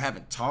 sir, if y'all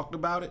haven't talked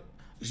about it,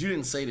 because you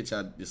didn't say that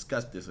y'all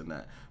discussed this or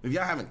not, if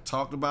y'all haven't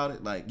talked about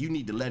it, like, you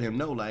need to let him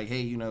know, like,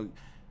 hey, you know,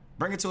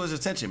 bring it to his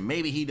attention.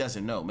 Maybe he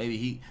doesn't know.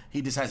 Maybe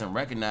he just hasn't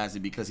recognized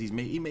it because he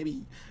may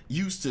be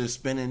used to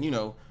spending, you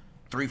know,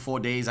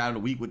 3-4 days out of the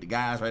week with the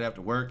guys right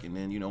after work, and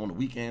then, you know, on the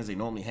weekends they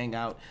normally hang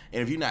out.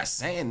 And if you're not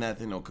saying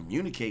nothing or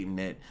communicating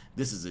that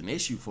this is an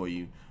issue for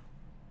you,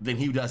 then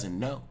he doesn't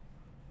know.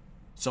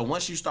 So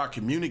once you start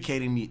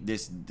communicating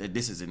that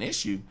this is an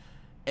issue,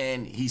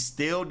 and he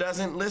still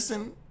doesn't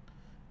listen,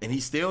 and he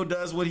still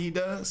does what he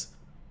does,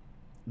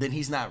 then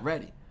he's not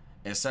ready.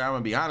 And sir, I'm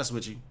gonna be honest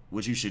with you.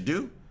 What you should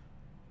do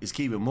is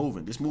keep it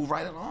moving. Just move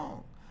right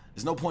along.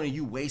 There's no point in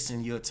you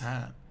wasting your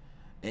time.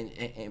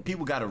 And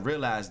people got to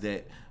realize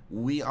that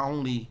we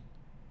only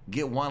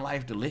get one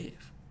life to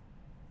live.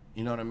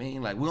 You know what I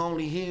mean? Like, we're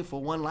only here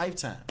for one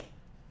lifetime.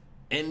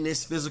 In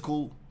this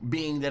physical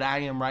being that I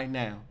am right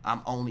now,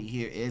 I'm only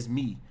here as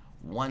me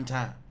one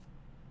time.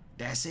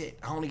 That's it.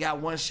 I only got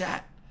one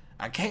shot.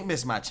 I can't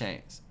miss my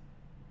chance.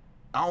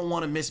 I don't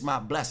want to miss my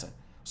blessing.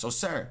 So,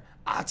 sir,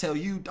 I tell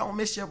you, don't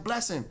miss your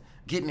blessing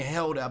getting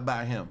held up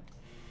by him.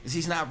 Because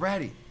he's not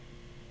ready.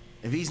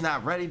 If he's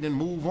not ready, then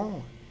move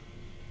on.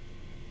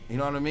 You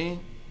know what I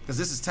mean? Because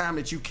this is time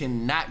that you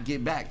cannot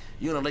get back.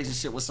 You're in a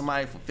relationship with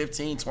somebody for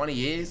 15, 20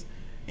 years,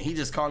 and he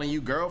just calling you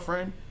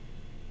girlfriend?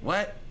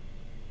 What?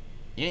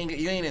 You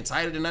ain't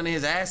entitled to none of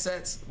his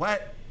assets?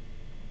 What?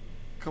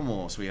 Come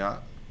on,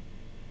 sweetheart.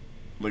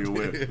 Look at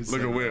Will.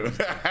 Look at Will.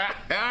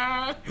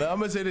 Now, I'm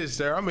going to say this,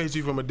 sir. I'm going to hit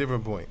you from a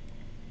different point.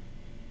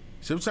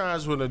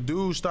 Sometimes when a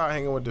dude start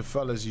hanging with the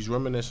fellas, he's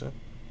reminiscing.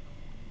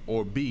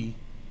 Or B,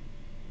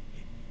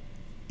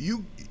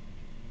 you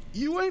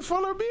ain't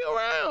fun to be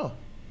around.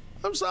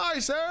 I'm sorry,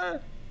 sir.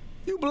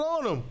 You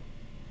blowing them.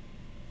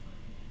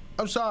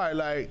 I'm sorry,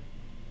 like,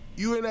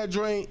 you in that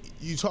joint,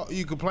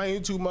 you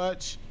complain too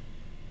much.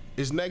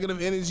 It's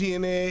negative energy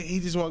in there. He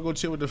just want to go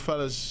chill with the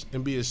fellas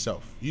and be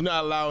himself. You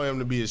not allowing him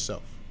to be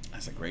himself.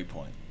 That's a great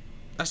point.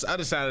 That's the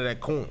other side of that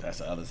coin. That's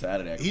the other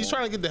side of that coin. He's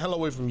trying to get the hell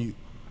away from you.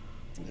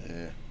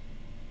 Yeah.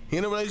 He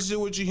in a relationship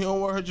with you. He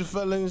don't want to hurt your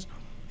feelings.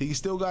 He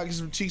still got to get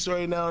some cheeks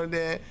right now and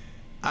then.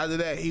 After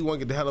that, he want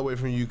to get the hell away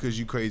from you because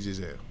you crazy as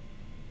hell.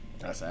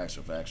 That's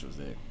actual factuals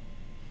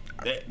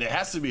there. There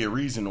has to be a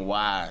reason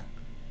why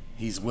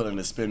he's willing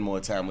to spend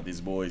more time with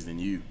his boys than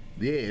you.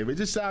 Yeah, if it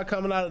just started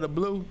coming out of the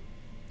blue,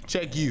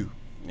 check you.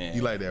 Yeah.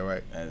 You like that,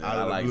 right?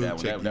 I like that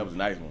one. That was a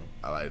nice one.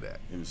 I like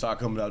that. If it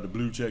started coming out of the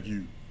blue, check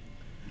you.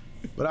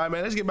 But all right,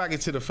 man, let's get back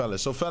into the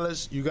fellas. So,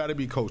 fellas, you got to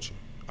be coaching,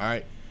 all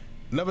right?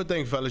 Another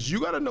thing, fellas, you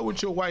got to know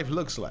what your wife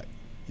looks like.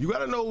 You got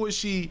to know what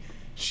she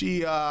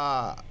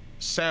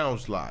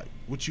sounds like,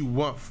 what you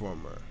want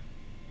from her.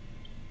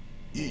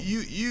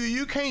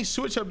 You can't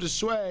switch up the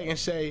swag and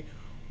say,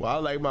 well, I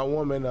like my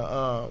woman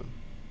I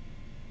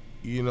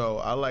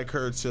like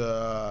her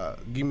to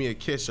give me a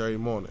kiss every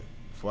morning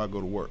before I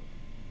go to work.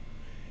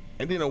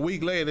 And then a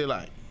week later, they're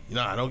like,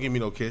 nah, don't give me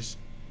no kiss.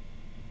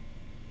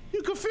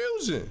 You're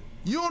confusing.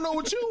 You don't know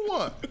what you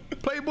want,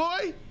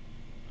 playboy.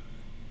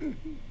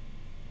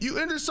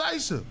 You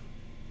indecisive.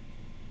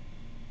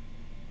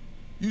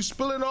 You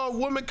spilling all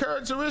women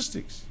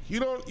characteristics. You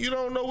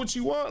don't know what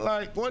you want.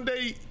 Like, one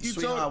day you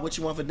Sweetheart, what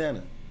you want for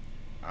dinner?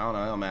 I don't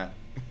know. It don't matter.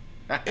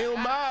 It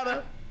don't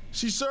matter.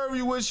 She serve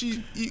you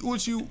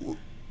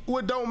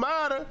what don't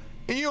matter,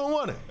 and you don't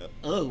want it.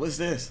 Oh, what's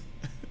this?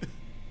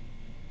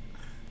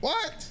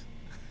 What?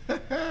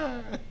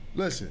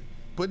 Listen,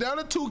 put down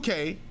the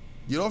 2K,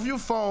 get off your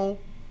phone,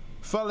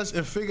 fellas,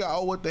 and figure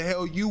out what the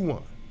hell you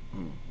want.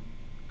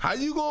 How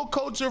you gonna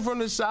coach her from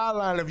the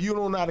sideline if you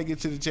don't know how to get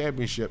to the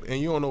championship and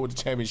you don't know what the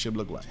championship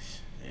look like?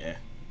 Yeah.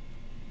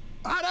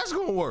 How that's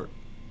gonna work?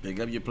 Pick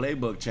up your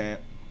playbook,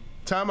 champ.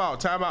 Time out.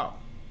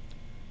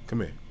 Come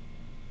here.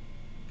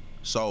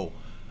 So,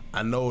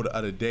 I know the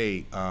other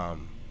day,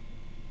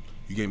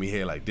 you gave me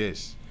hair like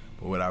this,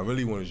 but what I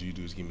really wanted you to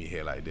do is give me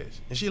hair like this.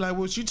 And she like,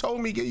 well, she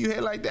told me get you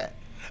hair like that.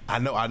 I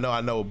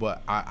know,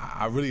 but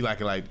I really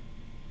like it like,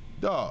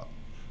 dog,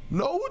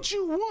 know what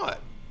you want.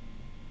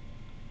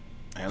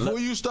 And look,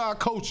 before you start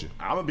coaching.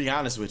 I'm gonna be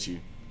honest with you.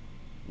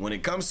 When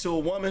it comes to a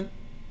woman,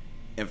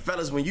 and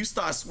fellas, when you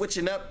start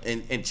switching up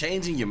and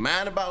changing your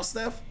mind about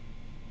stuff,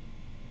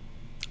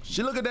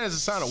 she look at that as a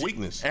sign of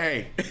weakness.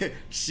 Hey,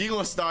 she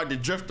gonna start to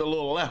drift a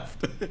little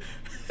left.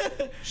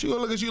 She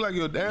gonna look at you like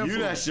you're a damn fool.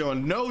 You're not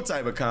showing no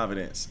type of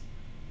confidence.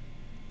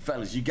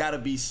 Fellas, you gotta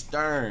be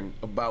stern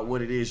about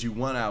what it is you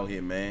want out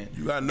here, man.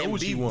 You gotta know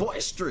what you want. Be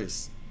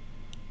boisterous.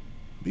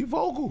 Be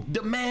vocal.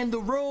 Demand the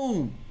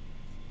room.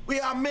 We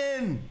are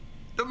men.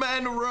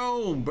 Demand the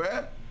room,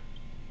 bruh.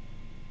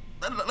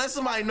 Let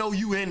somebody know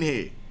you in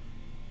here.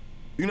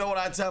 You know what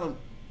I tell them?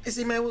 They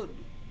say, man, what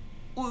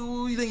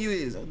do you think you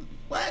is?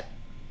 What?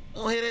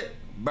 Don't hit it?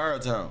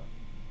 Baritone.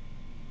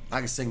 I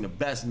can sing the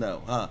best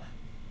note, huh?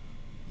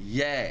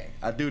 Yeah,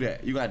 I do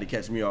that. You got to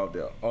catch me off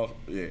there. Oh,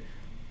 yeah.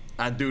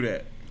 I do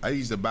that. I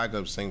used to back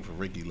up sing for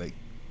Ricky Lake.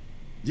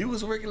 You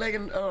was Ricky Lake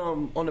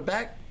on the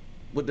back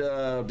with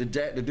the dude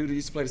that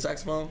used to play the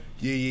saxophone?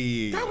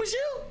 Yeah. That was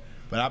you?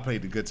 But I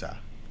played the guitar.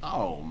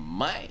 Oh,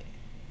 man.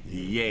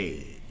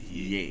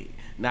 Yeah.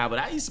 Nah, but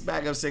I used to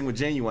back up sing with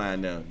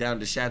Genuine though, down at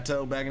the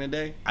Chateau back in the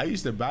day. I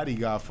used to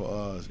bodyguard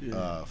for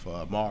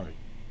Mari.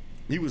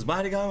 You was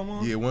bodyguard on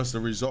Mari? Yeah, once the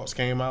results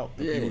came out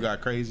and people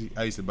got crazy,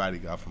 I used to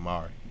bodyguard for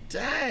Mari.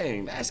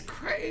 Dang, that's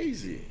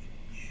crazy.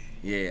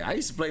 Yeah, I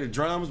used to play the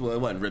drums. Well,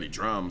 it wasn't really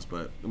drums,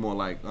 but more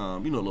like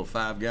little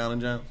 5-gallon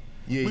jumps.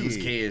 Yeah, we was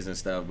kids and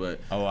stuff,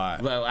 but all right.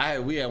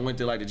 But we had went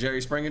to like the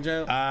Jerry Springer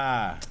jump.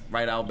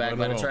 Right out back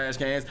by the trash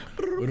cans.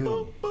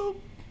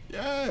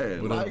 Yeah,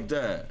 like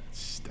that.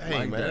 Dang,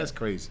 like man, that's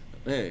crazy.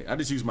 Yeah, I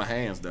just use my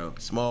hands though.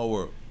 Small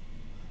world.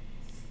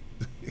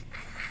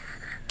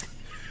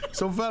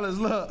 So fellas,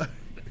 look.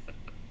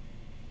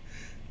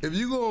 If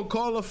you gonna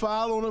call a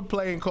foul on a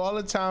play and call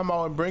a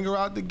timeout and bring her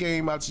out the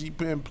game after she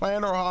been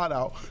playing her heart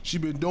out, she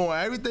been doing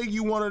everything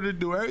you want her to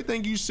do,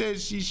 everything you said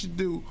she should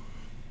do,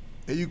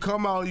 and you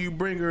come out, you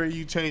bring her, and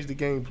you change the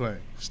game plan.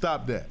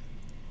 Stop that.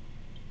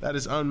 That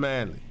is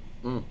unmanly.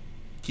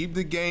 Keep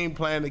the game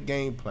plan the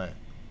game plan.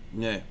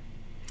 Yeah.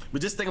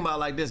 But just think about it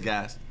like this,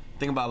 guys.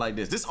 Think about it like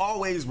this. Just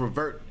always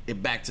revert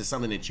it back to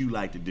something that you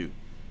like to do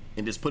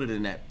and just put it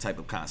in that type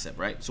of concept,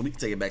 right? So we can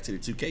take it back to the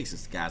 2K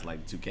since the guys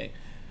like the 2K.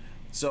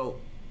 So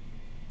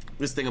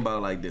let's think about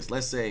it like this.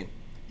 Let's say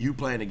you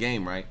playing a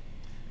game, right?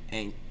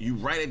 And you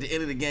right at the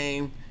end of the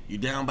game, you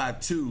down by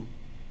 2,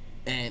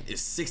 and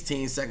it's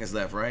 16 seconds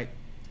left, right?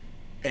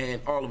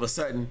 And all of a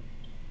sudden,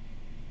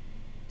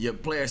 your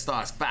player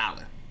starts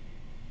fouling.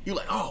 You're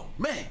like, oh,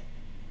 man,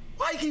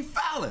 why you keep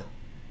fouling?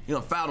 You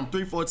know, fouled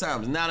them 3-4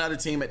 times. Now the other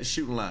team at the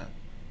shooting line.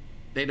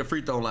 They the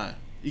free throw line.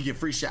 You get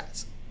free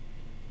shots.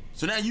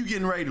 So now you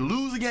getting ready to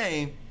lose a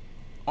game,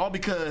 all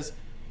because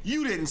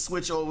you didn't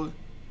switch over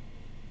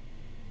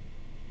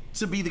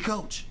to be the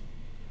coach.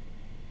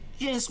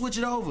 You didn't switch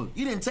it over.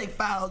 You didn't take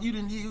foul. What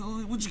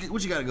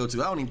you got to go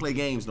to? I don't even play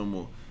games no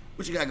more.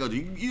 What you got to go to?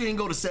 You ain't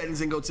go to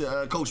settings and go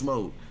to coach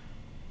mode.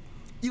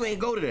 You ain't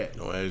go to that.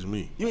 Don't ask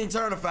me. You ain't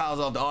turn the fouls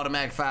off, the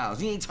automatic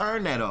fouls. You ain't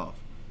turn that off.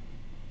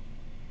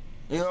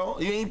 You know,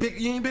 you ain't pick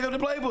up the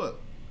playbook.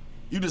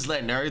 You just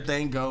letting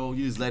everything go.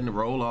 You just letting it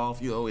roll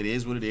off. You know, it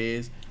is what it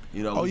is.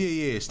 You know. Oh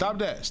yeah. Stop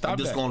that. I'm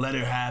just gonna let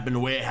it happen the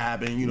way it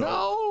happened. You know.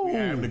 No. We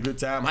having a good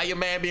time. How your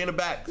man be in the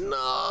back?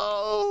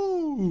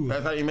 No.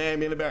 That's how your man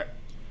be in the back.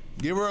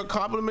 Give her a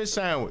compliment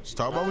sandwich.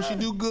 Talk about what she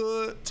do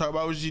good. Talk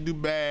about what she do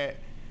bad.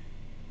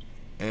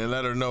 And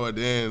let her know at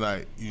the end,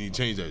 like, you need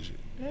to change that shit.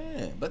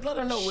 Yeah, but let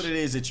her know what it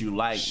is that you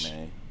like,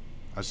 man.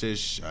 I said,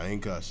 I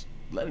ain't cuss.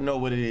 Let her know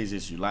what it is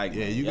that you like.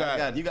 Yeah, man. you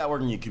got to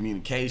work on your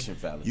communication,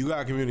 fellas. You got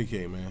to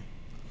communicate, man.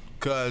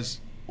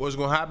 Because what's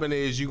going to happen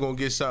is you're going to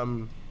get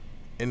something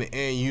in the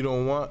end you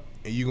don't want,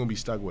 and you're going to be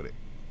stuck with it.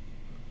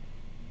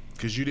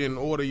 Because you didn't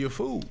order your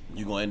food.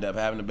 You're going to end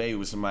up having a baby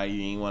with somebody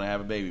you ain't want to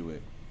have a baby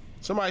with.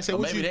 Somebody say,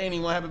 maybe they ain't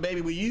even want to have a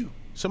baby with you.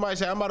 Somebody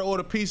say, I'm about to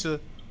order pizza.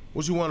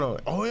 What you want on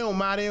it? Oh, it don't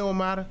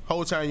matter.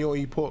 Whole time you don't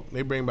eat pork,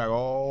 they bring back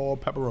all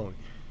pepperoni.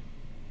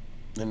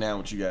 And now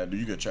what you got to do,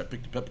 you got to try to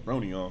pick the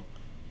pepperoni on.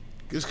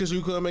 It's because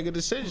you couldn't make a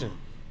decision.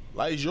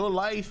 Like, it's your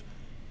life.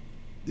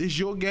 It's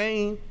your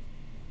game.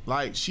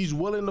 Like, she's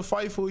willing to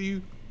fight for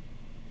you.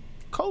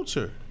 Coach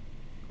her.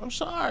 I'm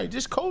sorry.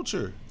 Just coach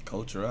her.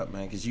 Coach her up,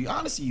 man. Because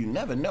honestly, you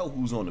never know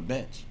who's on the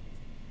bench.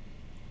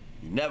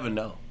 You never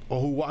know. Or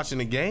who watching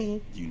the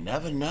game. You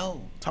never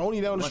know. Tony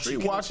down the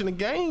street watching the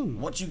game.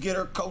 Once you get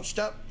her coached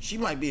up, she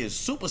might be a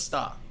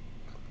superstar.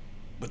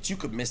 But you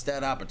could miss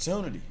that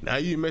opportunity. Now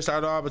you missed out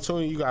on the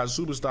opportunity. You got a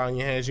superstar in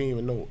your hands. You ain't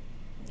even know it.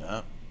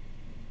 Yeah.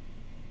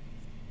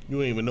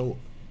 You ain't even know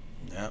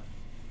it. Yeah.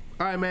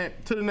 All right, man.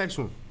 To the next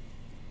one.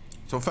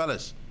 So,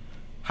 fellas,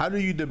 how do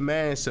you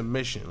demand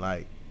submission?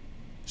 Like,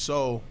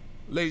 so,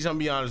 ladies, I'm gonna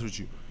be honest with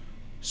you.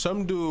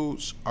 Some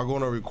dudes are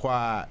gonna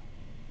require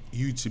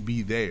you to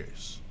be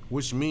theirs,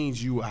 which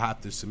means you will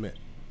have to submit.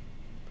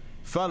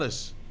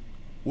 Fellas,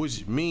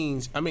 which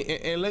means, and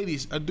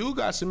ladies, a dude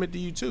got to submit to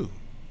you too.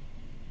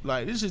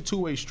 Like, this is a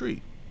two-way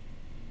street.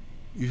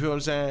 You feel what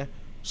I'm saying?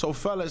 So,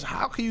 fellas,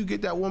 how can you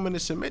get that woman to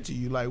submit to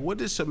you? Like, what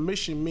does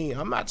submission mean?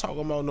 I'm not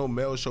talking about no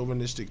male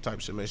chauvinistic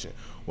type submission.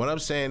 What I'm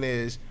saying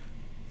is,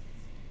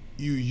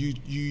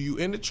 you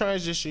in the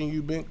transition,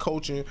 you've been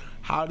coaching.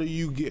 How do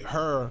you get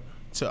her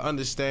to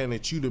understand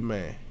that you the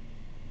man?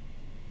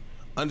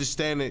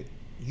 Understand that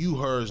you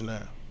hers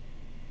now.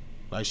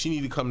 Like, she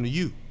need to come to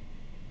you.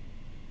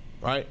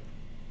 Right?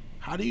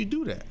 How do you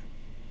do that?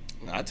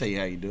 I'll tell you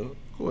how you do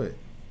it. Go ahead.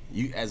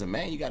 You, as a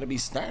man, you got to be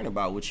stern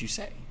about what you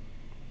say.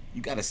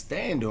 You got to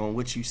stand on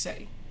what you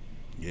say.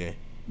 Yeah.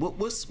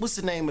 What's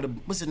the name of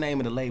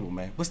the label,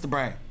 man? What's the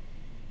brand?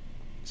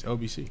 It's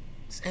LBC.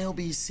 It's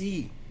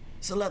LBC.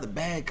 It's a leather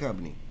bag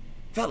company.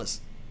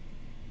 Fellas,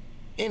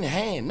 in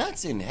hand,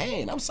 nuts in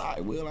hand. I'm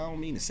sorry, Will, I don't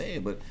mean to say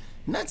it, but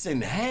nuts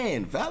in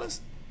hand,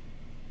 fellas.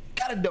 You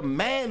gotta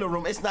demand a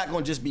room. It's not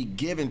gonna just be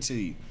given to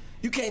you.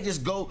 You can't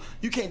just go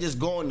in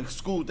the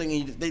school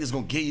thinking they just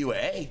gonna give you an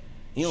A.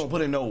 You don't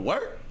put in no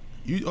work.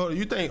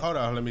 You think, hold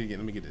on, let me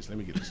get this.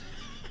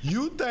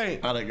 You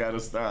think I done gotta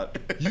start.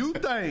 You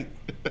think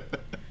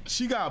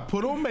she gotta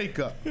put on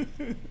makeup,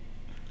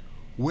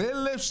 wear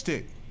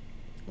lipstick,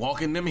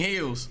 walk in them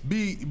heels,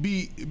 be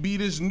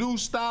this new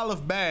style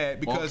of bad,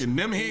 because walk in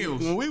them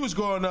heels. When we was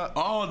growing up,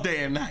 all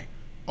day and night,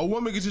 a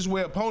woman could just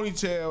wear a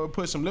ponytail and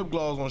put some lip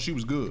gloss on. She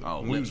was good.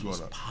 Oh, lips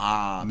was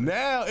pop.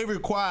 Now it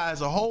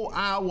requires a whole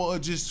hour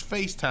of just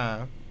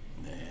FaceTime.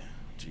 Yeah.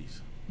 Jeez.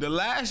 The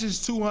lash is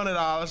 $200,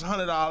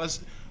 $100,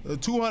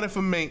 $200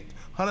 for mink,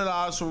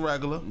 $100 for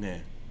regular. Yeah.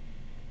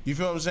 You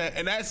feel what I'm saying?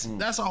 And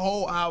that's a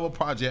whole hour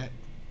project.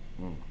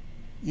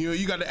 You know,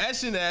 you got the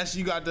S&S,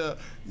 you got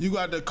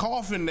the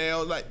coffin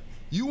nail. Like,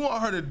 you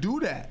want her to do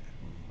that.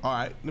 All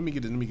right, let me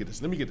get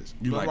this.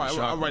 You like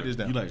I'll write this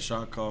down. You like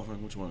shark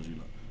coffin? Which ones you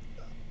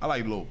like? I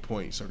like little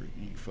points so that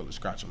you can feel the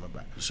scratch on my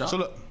back. Shark? So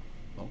look.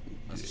 Oh,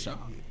 that's a shark.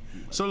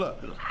 So look.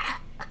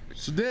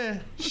 So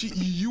then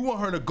you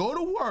want her to go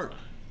to work,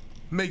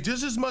 make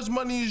just as much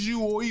money as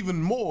you or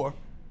even more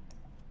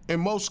in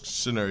most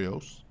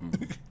scenarios.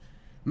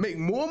 Make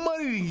more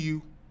money than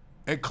you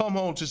and come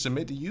home to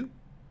submit to you.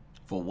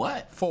 For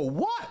what? For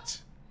what?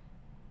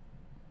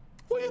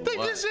 What do you think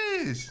what? this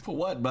is? For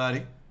what,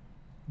 buddy?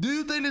 Do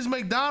you think this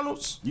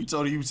McDonald's? You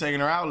told her you were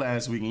taking her out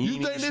last week and You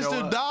didn't think even this show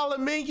the up. dollar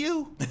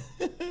menu? What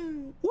do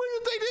you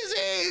think this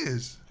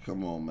is?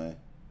 Come on, man.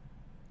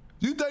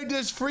 You think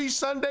this free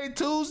Sunday,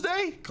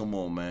 Tuesday? Come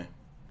on, man.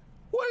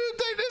 What do you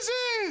think this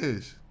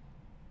is?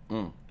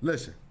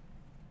 Listen.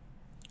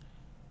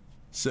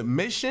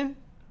 Submission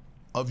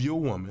of your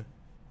woman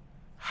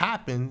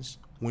happens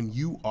when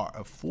you are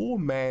a full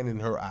man in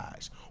her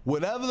eyes.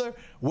 Whatever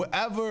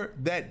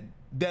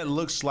that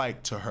looks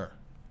like to her.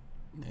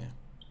 Yeah.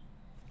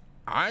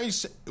 I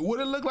ain't what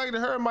it look like to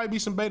her might be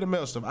some beta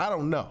male stuff. I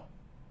don't know.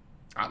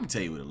 I'm gonna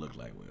tell you what it looked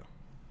like, Will.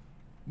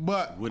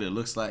 But What it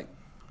looks like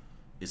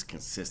is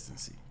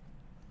consistency.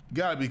 you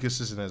gotta be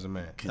consistent as a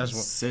man. That's what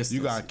Consistency.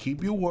 you gotta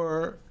keep your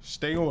word,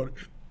 stay on it.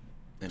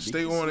 And be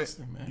Stay on it.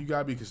 consistent, man. You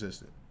gotta be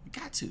consistent. You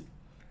got to.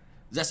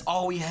 That's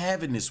all we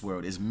have in this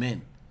world is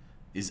men.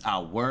 Is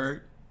our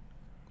word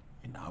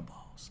and our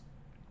balls.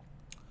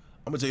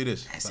 I'm gonna tell you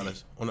this, That's fellas.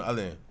 it. On the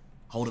other end.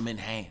 Hold them in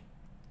hand.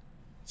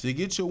 To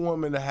get your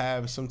woman to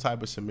have some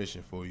type of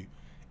submission for you,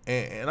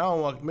 and I don't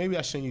want, maybe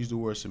I shouldn't use the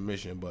word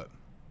submission, but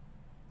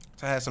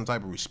to have some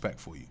type of respect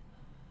for you,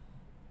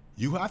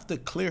 you have to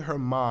clear her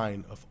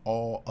mind of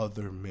all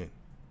other men.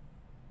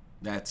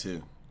 That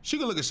too. She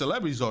can look at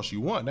celebrities all she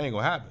want, that ain't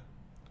gonna happen.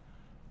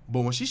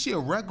 But when she see a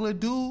regular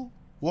dude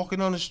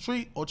walking on the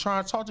street or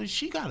trying to talk to you,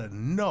 she gotta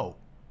know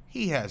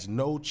he has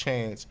no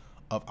chance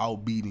of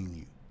outbeating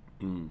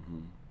you.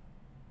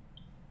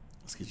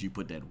 That's because you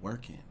put that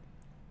work in.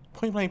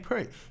 Point blank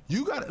period.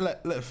 You got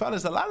to,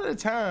 fellas, a lot of the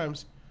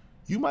times,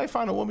 you might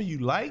find a woman you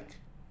like,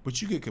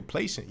 but you get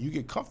complacent. You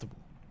get comfortable.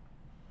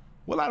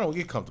 Well, I don't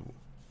get comfortable.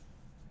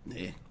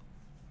 Yeah.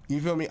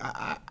 You feel me?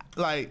 I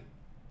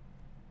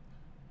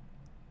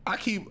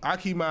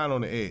keep mine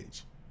on the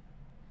edge.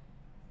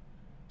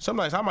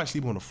 Sometimes I might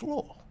sleep on the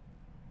floor.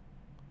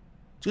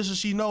 Just so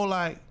she know,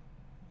 like,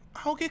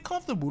 I don't get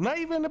comfortable, not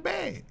even in the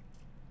bed.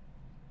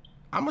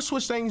 I'm going to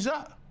switch things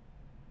up.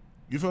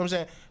 You feel what I'm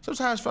saying?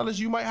 Sometimes, fellas,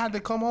 you might have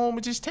to come home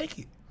and just take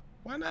it.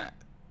 Why not?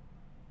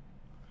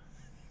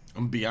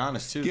 I'm gonna be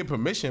honest too. Get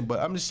permission, but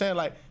I'm just saying,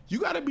 like, you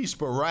got to be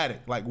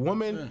sporadic. Like,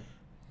 women,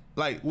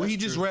 like, what he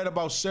just read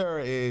about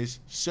Sarah is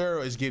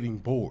getting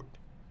bored.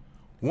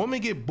 Women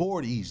get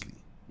bored easily.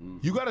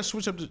 You got to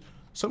switch up.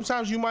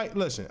 Sometimes you might,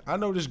 listen, I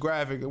know this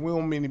graphic, and we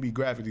don't mean to be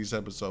graphic this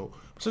episode,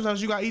 but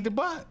sometimes you got to eat the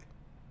butt.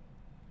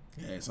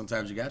 Yeah,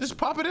 sometimes you got Just to.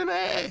 pop it in the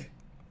head.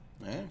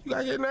 Yeah. You got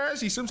to get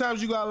nasty.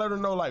 Sometimes you got to let her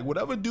know, like,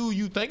 whatever dude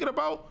you thinking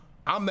about,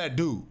 I'm that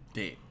dude.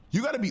 Yeah.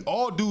 You got to be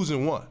all dudes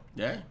in one.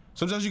 Yeah.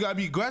 Sometimes you got to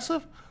be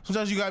aggressive.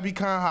 Sometimes you got to be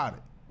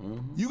kind-hearted.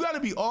 You got to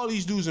be all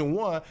these dudes in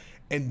one,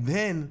 and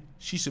then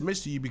she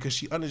submits to you because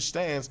she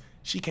understands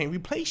she can't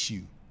replace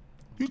you.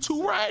 You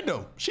too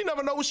random. She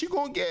never know what she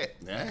gonna get.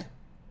 Yeah.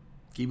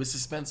 Keep it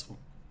suspenseful.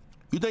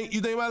 You think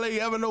my lady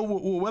ever know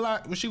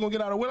what she gonna get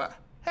out of Will I?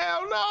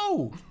 Hell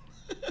no.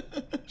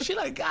 She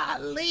like,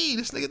 golly,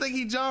 this nigga think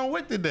he John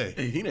Wick today.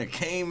 He done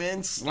came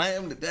in,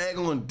 slammed the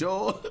daggone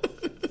door.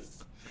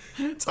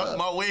 Talking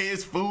about where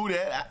his food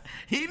at.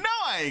 He know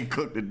I ain't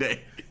cooked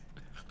today.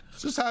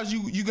 Sometimes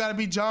you gotta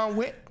be John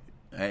Wick,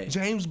 Hey.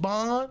 James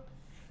Bond,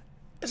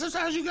 and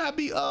sometimes you gotta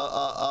be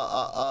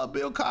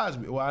Bill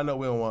Cosby. Well, I know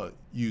we don't want to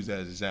use that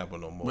as an example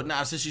no more. But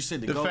now, since you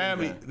said the Golden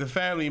family, Gun, the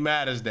family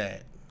matters,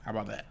 Dad. How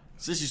about that?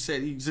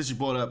 since you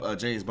brought up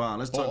James Bond,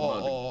 let's talk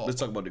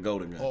about the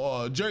Golden Gun.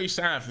 Or Jerry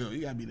Seinfeld,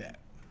 you gotta be that.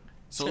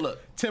 So look,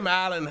 Tim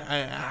Allen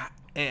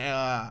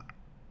and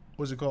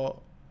what's it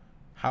called?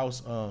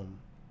 Home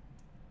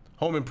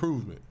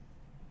Improvement.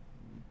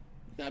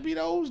 You gotta be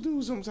those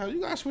dudes sometimes.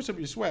 You gotta switch up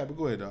your swag, but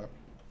go ahead, dog.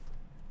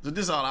 so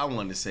this is all I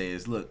wanted to say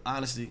is, look,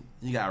 honestly,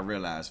 you gotta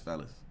realize,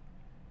 fellas,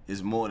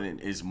 it's more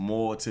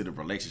to the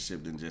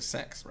relationship than just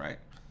sex, right?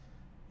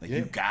 Like Yeah.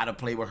 you gotta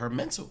play with her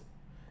mental.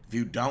 If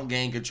you don't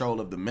gain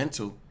control of the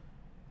mental,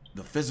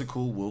 the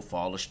physical will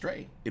fall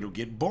astray. It'll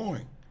get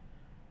boring.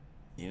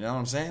 You know what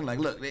I'm saying? Like,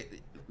 look,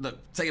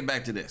 take it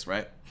back to this,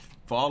 right?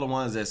 For all the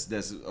ones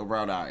that's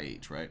around our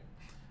age, right,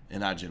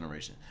 in our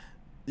generation,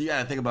 you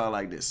gotta think about it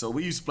like this. So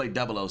we used to play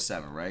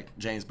 007, right?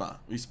 James Bond.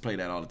 We used to play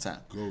that all the time.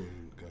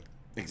 Golden Gun.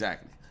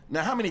 Exactly.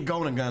 Now, how many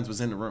Golden Guns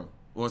was in the room?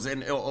 Was in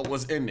there? It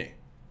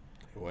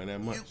wasn't that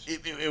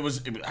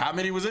much. How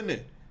many was in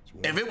there?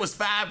 If it was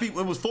 5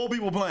 people, it was 4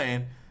 people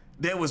playing.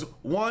 There was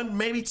 1,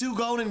 maybe 2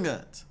 Golden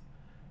Guns.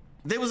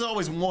 There was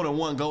always more than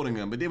one golden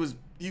gun, but there was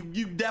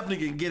you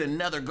definitely can get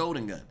another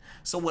golden gun.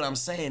 So what I'm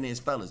saying is,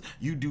 fellas,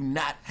 you do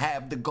not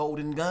have the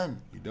golden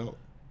gun. You don't.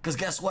 Because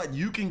guess what?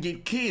 You can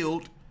get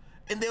killed,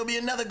 and there'll be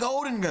another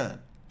golden gun.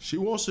 She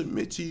won't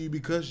submit to you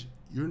because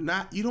you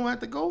don't have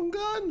the golden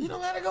gun. You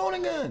don't have a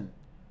golden gun.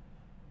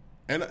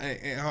 And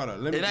hold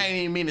on, let me. And I ain't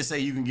even mean to say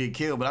you can get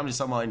killed, but I'm just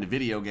talking about in the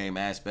video game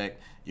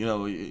aspect.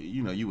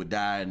 You would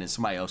die, and then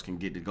somebody else can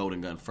get the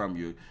golden gun from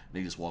you.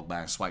 They just walk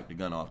by and swipe the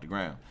gun off the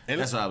ground. And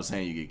that's what I was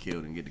saying. You get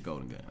killed and get the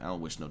golden gun. I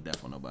don't wish no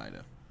death on nobody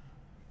though.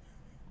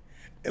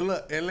 And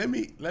look, and let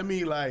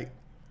me like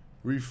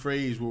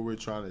rephrase what we're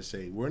trying to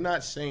say. We're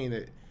not saying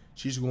that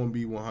she's going to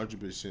be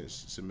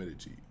 100% submitted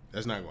to you.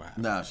 That's not going to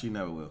happen. Nah, she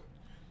never will.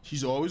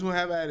 She's always going to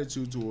have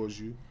attitude towards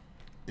you,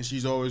 and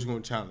she's always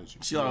going to challenge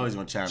you. She's always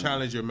going to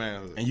challenge your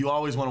manhood. And you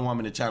always want a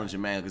woman to challenge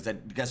your man, because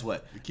that, guess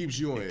what? It keeps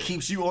you on edge.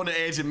 Keeps you on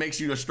the edge and makes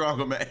you a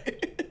stronger man.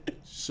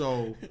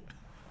 So,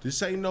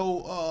 this ain't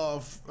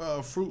no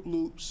Fruit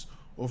Loops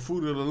or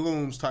Fruit of the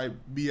Looms type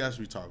BS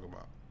we talking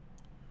about.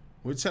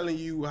 We're telling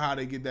you how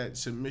to get that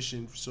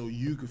submission so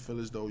you can feel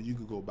as though you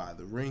could go buy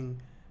the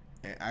ring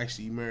and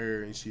actually marry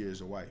her and see her as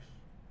a wife.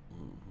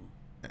 Mm-hmm.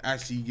 And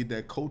actually get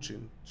that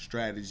coaching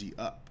strategy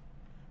up.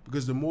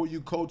 Because the more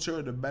you coach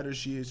her, the better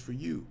she is for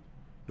you.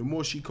 The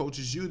more she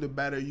coaches you, the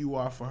better you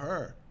are for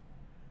her.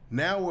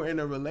 Now we're in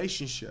a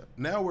relationship.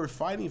 Now we're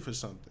fighting for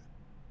something.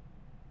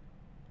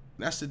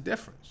 That's the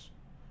difference.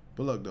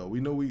 But look, though, we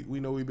know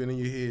we've been in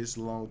your heads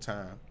a long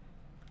time.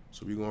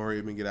 So we're going to hurry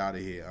up and get out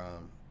of here.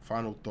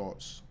 Final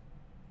thoughts.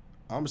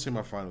 I'm going to say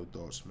my final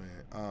thoughts,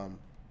 man.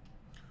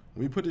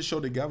 When we put this show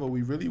together,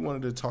 we really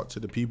wanted to talk to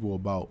the people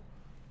about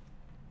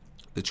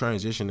the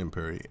transitioning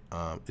period.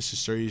 It's a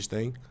serious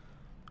thing.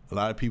 A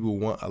lot of people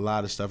want a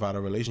lot of stuff out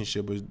of a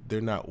relationship, but they're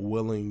not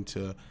willing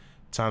to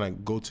kind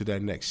of go to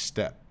that next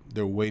step.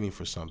 They're waiting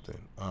for something.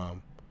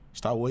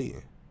 Stop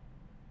waiting.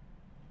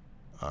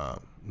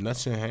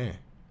 Nuts in hand.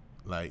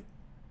 Like,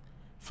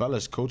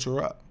 fellas, coach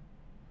her up.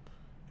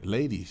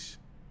 Ladies,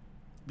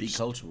 be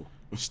coachable.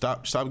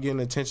 Stop getting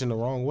attention the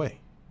wrong way.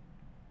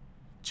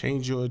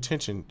 Change your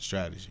attention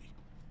strategy.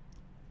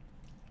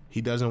 He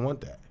doesn't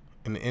want that.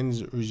 In the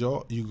end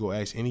result, you go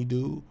ask any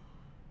dude,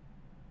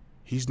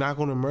 he's not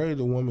going to marry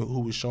the woman who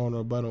was showing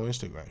her butt on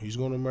Instagram. He's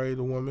going to marry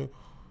the woman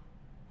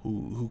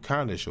who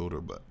kind of showed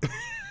her butt.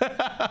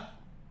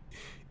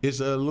 It's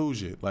an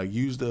illusion. Like,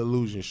 use the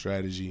illusion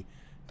strategy.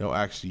 Don't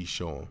actually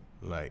show him.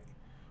 Like,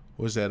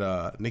 what's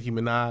that, Nicki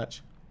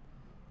Minaj?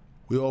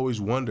 We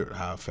always wondered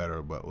how fat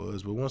her butt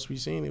was, but once we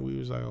seen it, we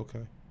was like,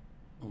 okay.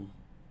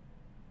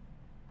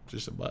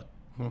 Just a butt.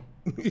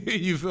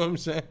 You feel what I'm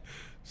saying?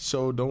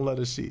 So don't let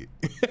us see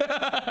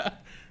it.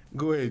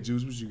 Go ahead,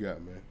 Juice. What you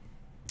got, man?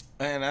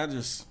 Man,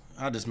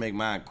 I'll just make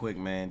mine quick,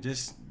 man.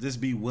 Just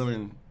be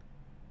willing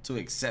to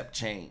accept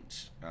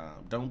change.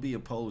 Don't be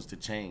opposed to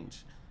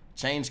change.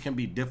 Change can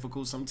be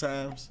difficult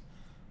sometimes,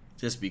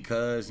 just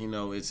because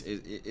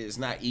it's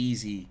not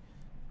easy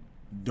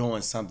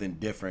doing something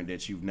different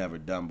that you've never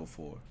done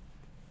before.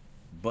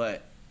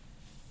 But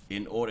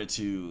in order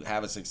to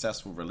have a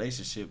successful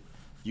relationship,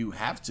 you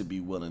have to be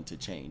willing to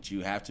change.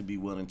 You have to be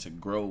willing to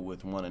grow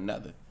with one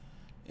another.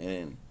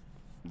 And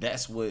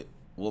that's what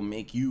will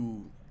make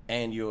you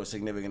and your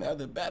significant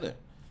other better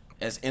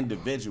as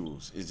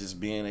individuals, is just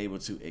being able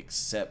to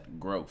accept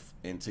growth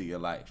into your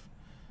life.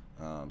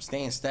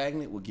 Staying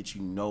stagnant will get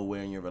you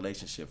nowhere in your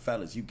relationship.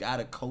 Fellas, you got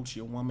to coach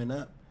your woman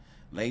up.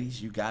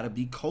 Ladies, you got to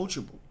be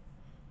coachable.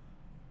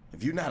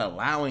 If you're not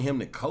allowing him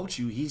to coach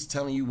you, he's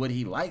telling you what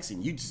he likes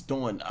and you just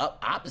doing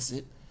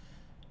opposite,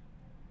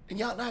 and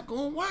y'all not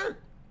going to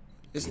work.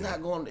 It's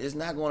not going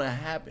to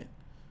happen.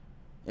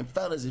 And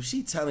fellas, if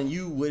she telling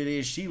you what it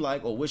is she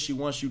like or what she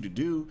wants you to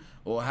do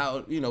or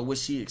how, what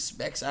she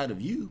expects out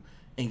of you,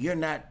 and you're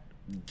not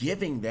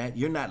giving that,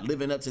 you're not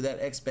living up to that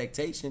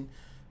expectation,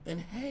 then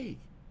hey,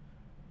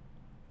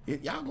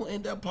 y'all going to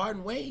end up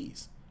parting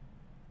ways.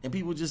 And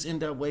people just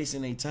end up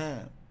wasting their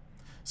time.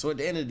 So at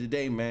the end of the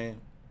day,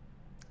 man,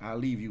 I'll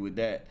leave you with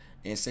that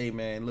and say,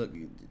 man, look,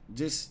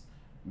 just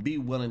be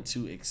willing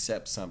to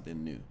accept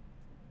something new.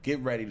 Get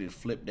ready to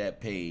flip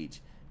that page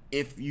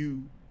if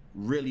you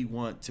really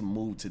want to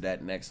move to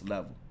that next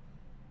level.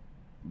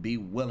 Be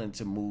willing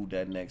to move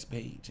that next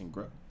page and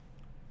grow.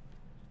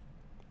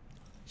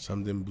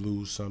 Something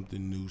blue,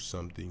 something new,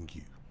 something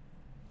you.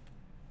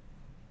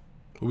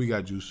 What we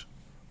got, Juice?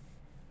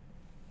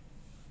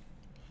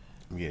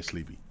 I'm getting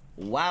sleepy.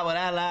 Why would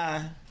I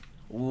lie?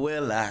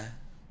 Will I?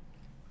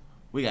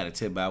 We got a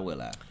tip by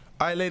Will I.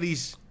 All right,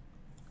 ladies.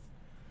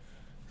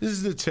 This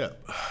is the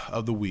tip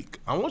of the week.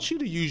 I want you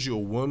to use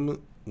your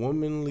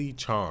womanly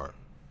charm,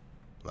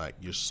 like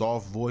your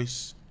soft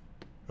voice,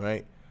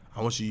 right?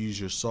 I want you to use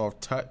your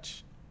soft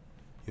touch,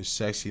 your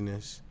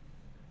sexiness.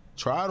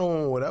 Try it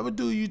on whatever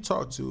dude you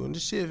talk to and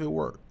just see if it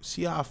works.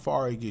 See how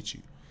far it gets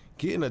you.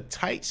 Get in a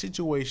tight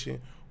situation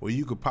where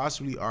you could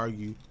possibly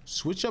argue,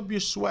 switch up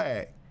your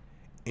swag,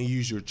 and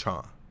use your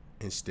charm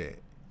instead.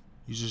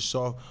 Use your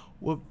soft,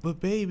 well, but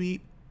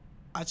baby,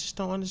 I just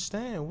don't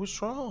understand. What's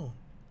wrong?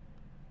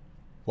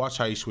 Watch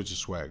how you switch your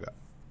swag up.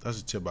 That's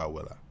a tip by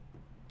Willa.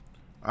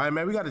 All right,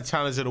 man, we got the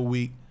challenge of the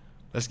week.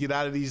 Let's get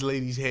out of these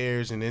ladies'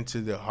 hairs and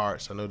into their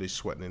hearts. I know they're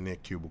sweating in their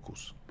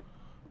cubicles.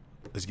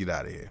 Let's get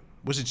out of here.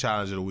 What's the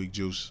challenge of the week,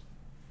 Juice?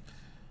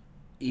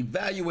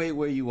 Evaluate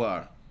where you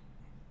are.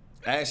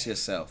 Ask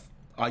yourself,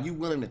 are you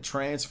willing to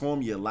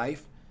transform your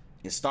life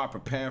and start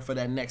preparing for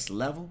that next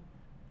level?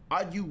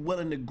 Are you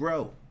willing to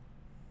grow?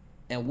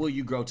 And will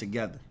you grow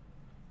together?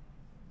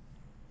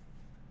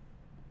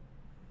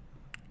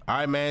 All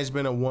right, man, it's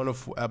been a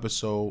wonderful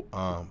episode.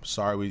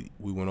 Sorry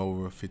we went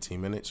over 15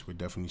 minutes. We're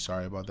definitely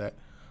sorry about that.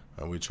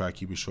 We'll try to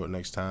keep it short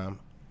next time.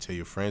 Tell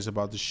your friends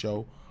about the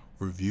show.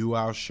 Review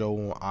our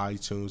show on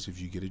iTunes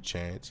if you get a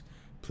chance.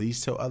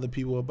 Please tell other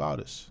people about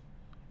us.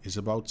 It's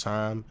about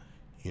time,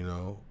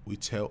 we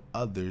tell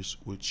others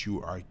what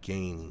you are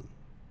gaining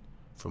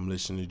from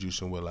listening to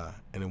Juice and Will I.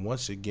 And then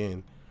once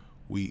again,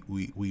 we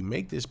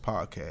make this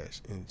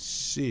podcast in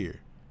sincere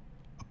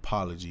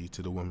apology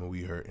to the women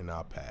we hurt in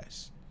our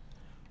past.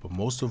 But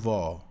most of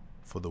all,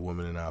 for the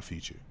women in our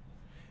future.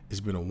 It's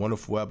been a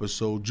wonderful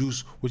episode.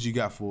 Juice, what you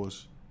got for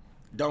us?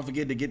 Don't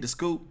forget to get the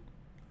scoop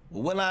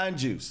with Will I and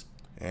Juice.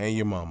 And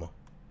your mama.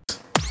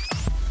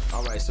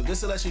 All right, so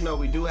just to let you know,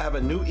 we do have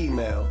a new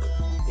email.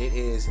 It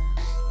is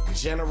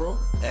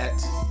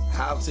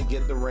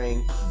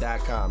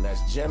general@howtogetthering.com.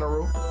 That's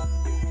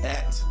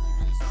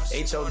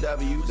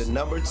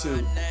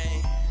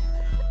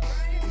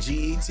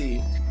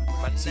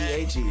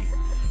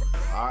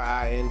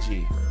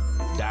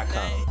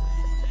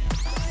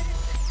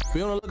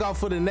Be on the lookout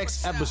for the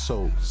next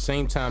episode.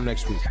 Same time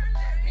next week.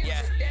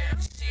 Yeah,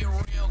 she a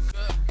real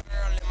good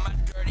girl in my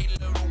dirty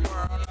little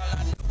world. All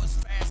I know is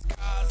fast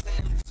cars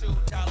and them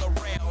 $2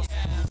 rails.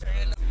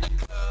 Turning up the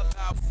club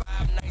about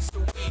 5 nights a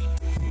week.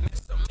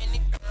 There's so many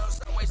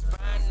girls always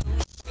buying new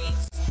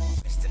sheets.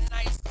 Mr.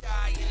 Nice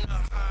Guy in the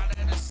heart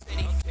of the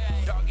city.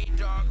 Doggy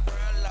dog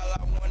girl, all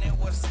I wanted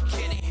was a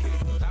kitty.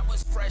 I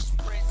was Fresh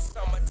Prince,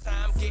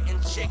 summertime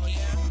getting chicky.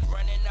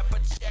 Running up a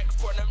check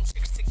for them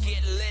chicks to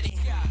get litty.